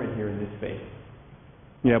requirement here in this space.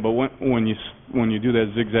 Yeah, but when you do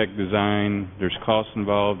that zigzag design, there's costs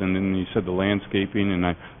involved, and then you said the landscaping, and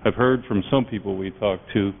I've heard from some people we talked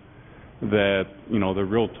to that, they're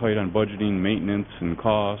real tight on budgeting, maintenance, and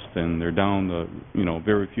cost, and they're down to,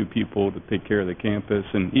 very few people to take care of the campus.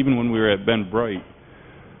 And even when we were at Ben Bright,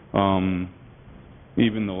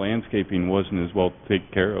 even the landscaping wasn't as well taken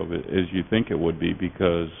care of as you think it would be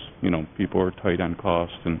because, people are tight on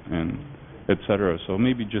cost and et cetera. So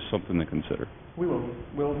maybe just something to consider. We will.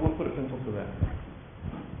 We'll put a pencil to that.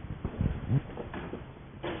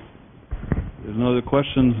 There's no other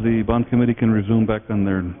questions. The bond committee can resume back on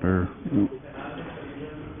their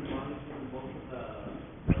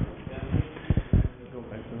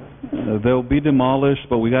they'll be demolished,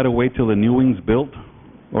 but we got to wait till the new wing's built,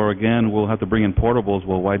 or again, we'll have to bring in portables.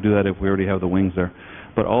 Well, why do that if we already have the wings there?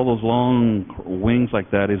 But all those long wings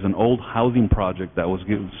like that is an old housing project that was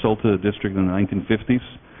sold to the district in the 1950s,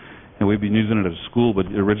 and we've been using it as a school, but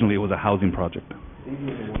originally it was a housing project.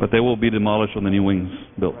 But they will be demolished when the new wings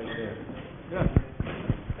built. Right there. Yeah.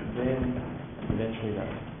 And then eventually that.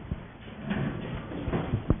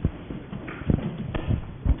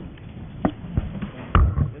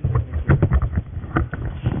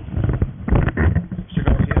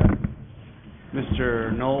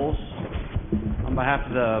 Mr. Knowles, on behalf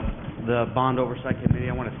of the Bond Oversight Committee,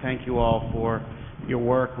 I want to thank you all for your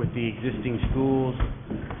work with the existing schools.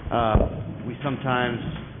 We sometimes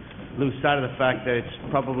lose sight of the fact that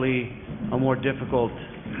it's probably a more difficult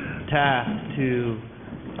task to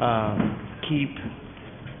keep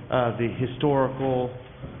the historical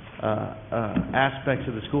aspects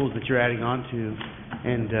of the schools that you're adding on to,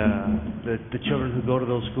 and the children who go to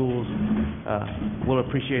those schools will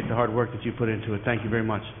appreciate the hard work that you put into it. Thank you very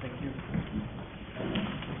much. Thank you.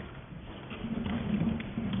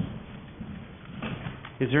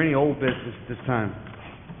 Is there any old business at this time?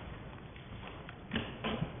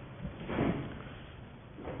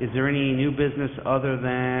 Is there any new business other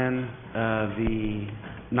than the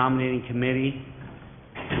nominating committee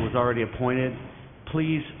who was already appointed?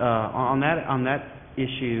 Please, on that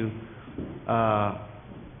issue,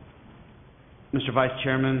 Mr. Vice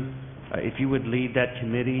Chairman, if you would lead that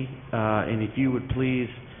committee, and if you would please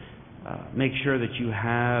make sure that you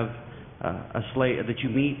have that you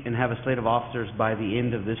meet and have a slate of officers by the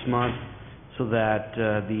end of this month, so that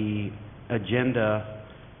the agenda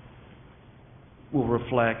will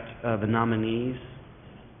reflect the nominees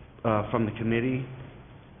from the committee,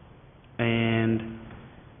 and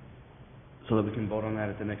so that we can vote on that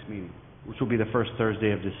at the next meeting, which will be the first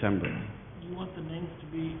Thursday of December. You want the names to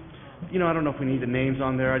be? I don't know if we need the names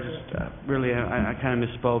on there. I just really, I kind of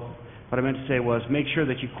misspoke. What I meant to say was make sure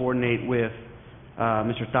that you coordinate with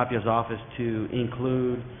Mr. Tapia's office to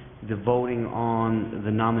include the voting on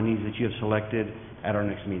the nominees that you have selected at our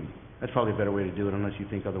next meeting. That's probably a better way to do it, unless you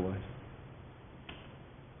think otherwise.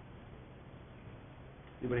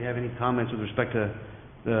 Anybody have any comments with respect to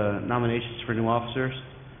the nominations for new officers?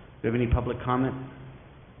 Do you have any public comment?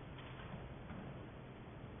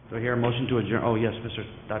 Do I hear a motion to adjourn? Oh, yes, Mr.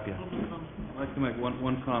 Tapia. I'd like to make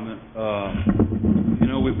one comment.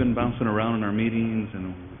 We've been bouncing around in our meetings, and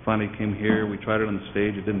we finally came here. We tried it on the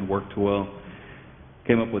stage. It didn't work too well.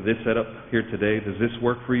 Came up with this setup here today. Does this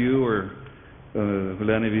work for you, or,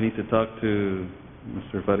 Juliana, if you need to talk to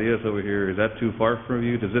Mr. Farias over here, is that too far from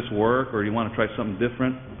you? Does this work, or do you want to try something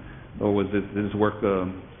different? Or did this work,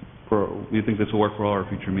 do you think this will work for all our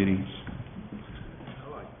future meetings?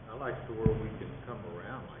 I like the where we can come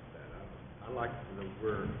around like that. I like to know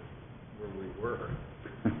where we were,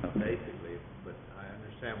 basically, but I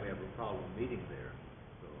understand we have a problem meeting there,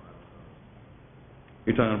 so I don't know.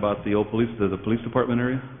 You're talking about the old the police department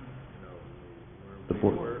area?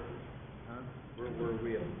 Where we were, huh? Where were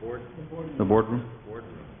we at the board? The boardroom?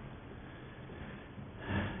 Boardroom.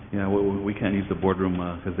 Yeah, we can't use the boardroom,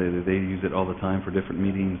 because they use it all the time for different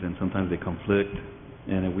meetings, and sometimes they conflict.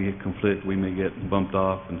 And if we conflict, we may get bumped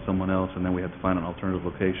off and someone else, and then we have to find an alternative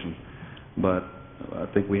location. But I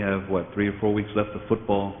think we have, 3 or 4 weeks left of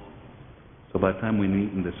football. So by the time we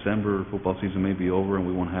meet in December, football season may be over, and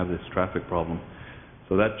we won't have this traffic problem.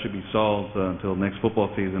 So that should be solved until next football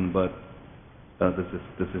season, but does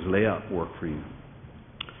this layout work for you?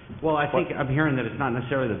 Well, I think I'm hearing that it's not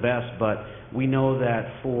necessarily the best, but we know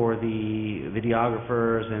that for the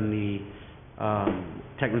videographers and the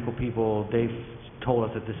technical people, they've told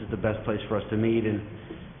us that this is the best place for us to meet, and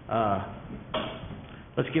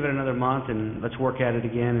let's give it another month and let's work at it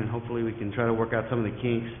again, and hopefully we can try to work out some of the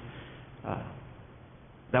kinks.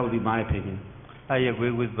 That would be my opinion. I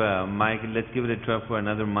agree with Mike. Let's give it a try for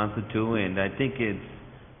another month or two, and I think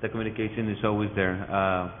the communication is always there.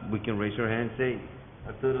 We can raise our hand and say,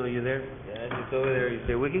 Arturo, are you there? Yeah, he's over there. You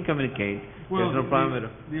say, we can communicate. There's no problem at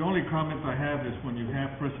all. The only comment I have is when you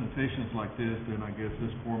have presentations like this, then I guess this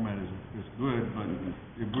format is good, but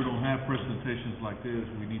if we don't have presentations like this,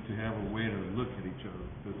 we need to have a way to look at each other.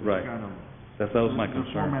 Right. That was my concern.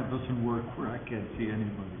 The format doesn't work where I can't see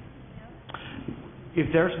anybody. If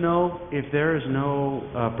there is no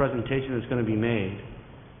presentation that's going to be made,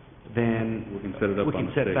 then we can set it up we can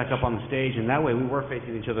set it back up on the stage, and that way we were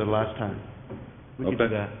facing each other the last time. We can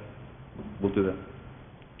do that. We'll do that.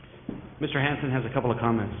 Mr. Hanson has a couple of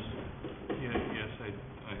comments. Yes,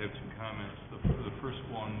 I have some comments. The first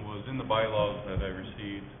one was in the bylaws that I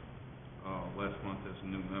received last month as a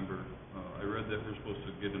new member. I read that we're supposed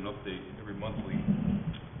to get an update every month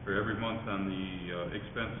on the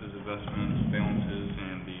expenses, investments, balances,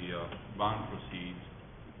 and the bond proceeds.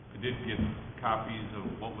 I did get copies of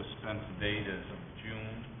what was spent to date as of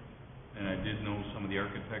June, and I did know some of the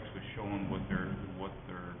architects was showing what their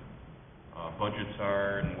budgets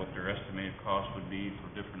are and what their estimated cost would be for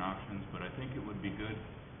different options. But I think it would be good,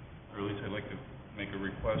 or at least I'd like to make a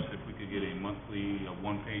request if we could get a monthly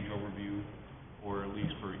one-page overview, or at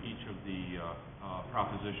least for each of the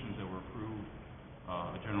propositions that were approved,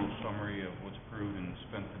 a general summary of what's approved and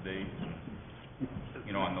spent to date,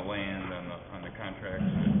 on the land, on the contracts,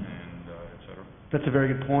 and et cetera. That's a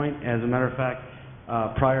very good point. As a matter of fact,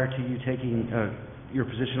 prior to you taking your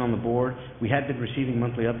position on the board, we had been receiving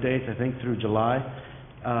monthly updates, I think, through July.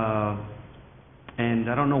 And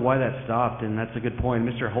I don't know why that stopped, and that's a good point.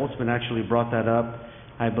 Mr. Holtzman actually brought that up,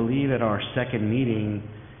 I believe, at our second meeting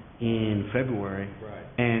in February. Right.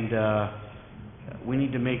 And we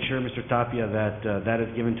need to make sure, Mr. Tapia, that that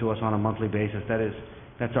is given to us on a monthly basis.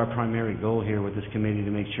 That's our primary goal here with this committee,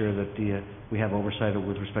 to make sure that we have oversight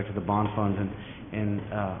with respect to the bond funds, and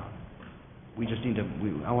we just need to.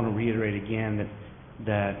 I want to reiterate again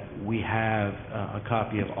that we have a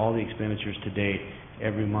copy of all the expenditures to date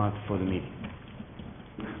every month for the meeting.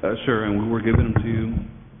 Sure, and we were giving them to you,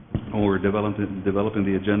 when we were developing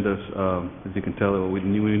the agendas. As you can tell, we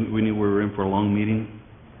knew we were in for a long meeting.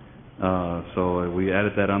 So we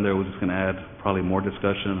added that on there. We're just going to add probably more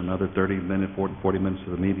discussion, another 40 minutes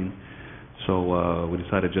to the meeting. So we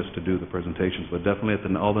decided just to do the presentations, but definitely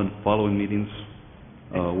at all the following meetings,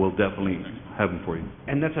 we'll definitely have them for you.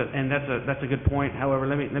 And that's a good point. However,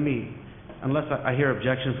 let me unless I hear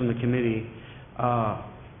objection from the committee,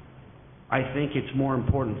 I think it's more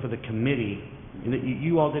important for the committee.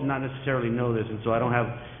 You all did not necessarily know this, and so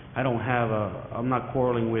I'm not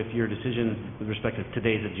quarreling with your decision with respect to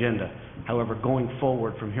today's agenda. However, going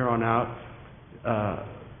forward from here on out,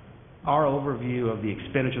 our overview of the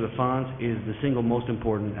expenditure of the funds is the single most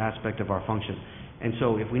important aspect of our function. And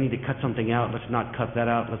so if we need to cut something out, let's not cut that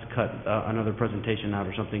out. Let's cut another presentation out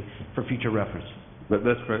or something for future reference.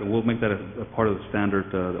 That's correct. We'll make that a part of the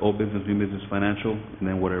standard, the old business, new business, financial, and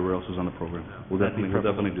then whatever else is on the program. We'll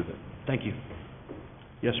definitely do that. Thank you.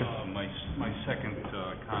 Yes, sir. My second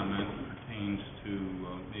comment pertains to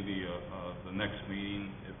maybe the next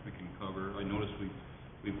meeting, if we can cover. I noticed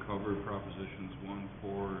we we've covered propositions 1,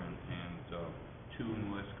 4, and 2 in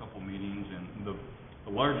the last couple meetings, and the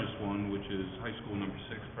largest one, which is high school number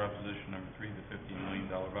 6, proposition number 3, the $50 million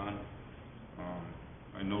bond.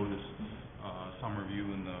 I noticed some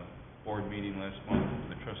review in the board meeting last month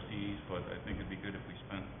with the trustees, but I think it'd be good if we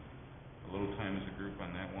spent a little time as a group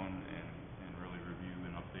on that one and really review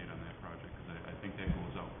and update on that project, because I think that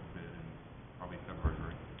goes out for bid in probably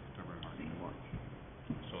February, March.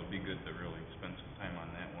 So it'd be good to really spend some time on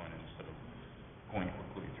that one instead of going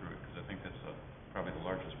quickly through it, because I think that's probably the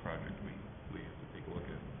largest project we have to take a look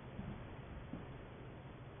at.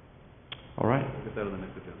 All right. Get that on the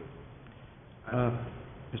next agenda.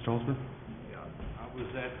 Mr. Holtzman? Yeah, I was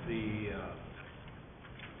at the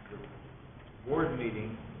board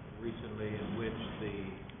meeting recently in which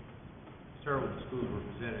several of the schools were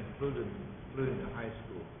presented, including the high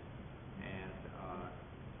school. And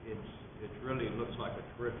it really looks like a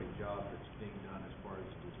terrific job that's being done as far as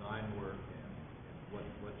design work and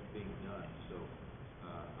what's being done. So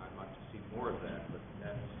I'd like to see more of that, but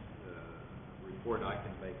that's a report I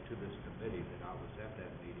can make to this committee that I was at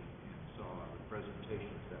that meeting and saw the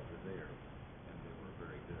presentations that were there, and they were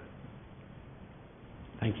very good.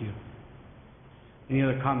 Thank you. Any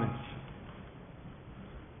other comments?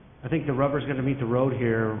 I think the rubber's going to meet the road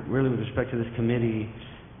here, really with respect to this committee,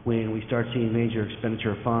 when we start seeing major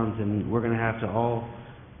expenditure of funds, and we're going to have to all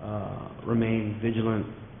remain vigilant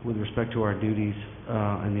with respect to our duties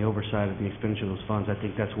and the oversight of the expenditure of those funds. I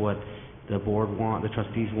think that's what the board want, the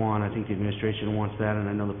trustees want, I think the administration wants that, and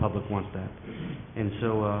I know the public wants that. And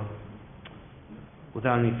so,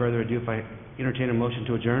 without any further ado, if I entertain a motion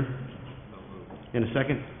to adjourn? In a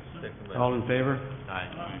second? All in favor?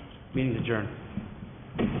 Aye. Meeting's adjourned.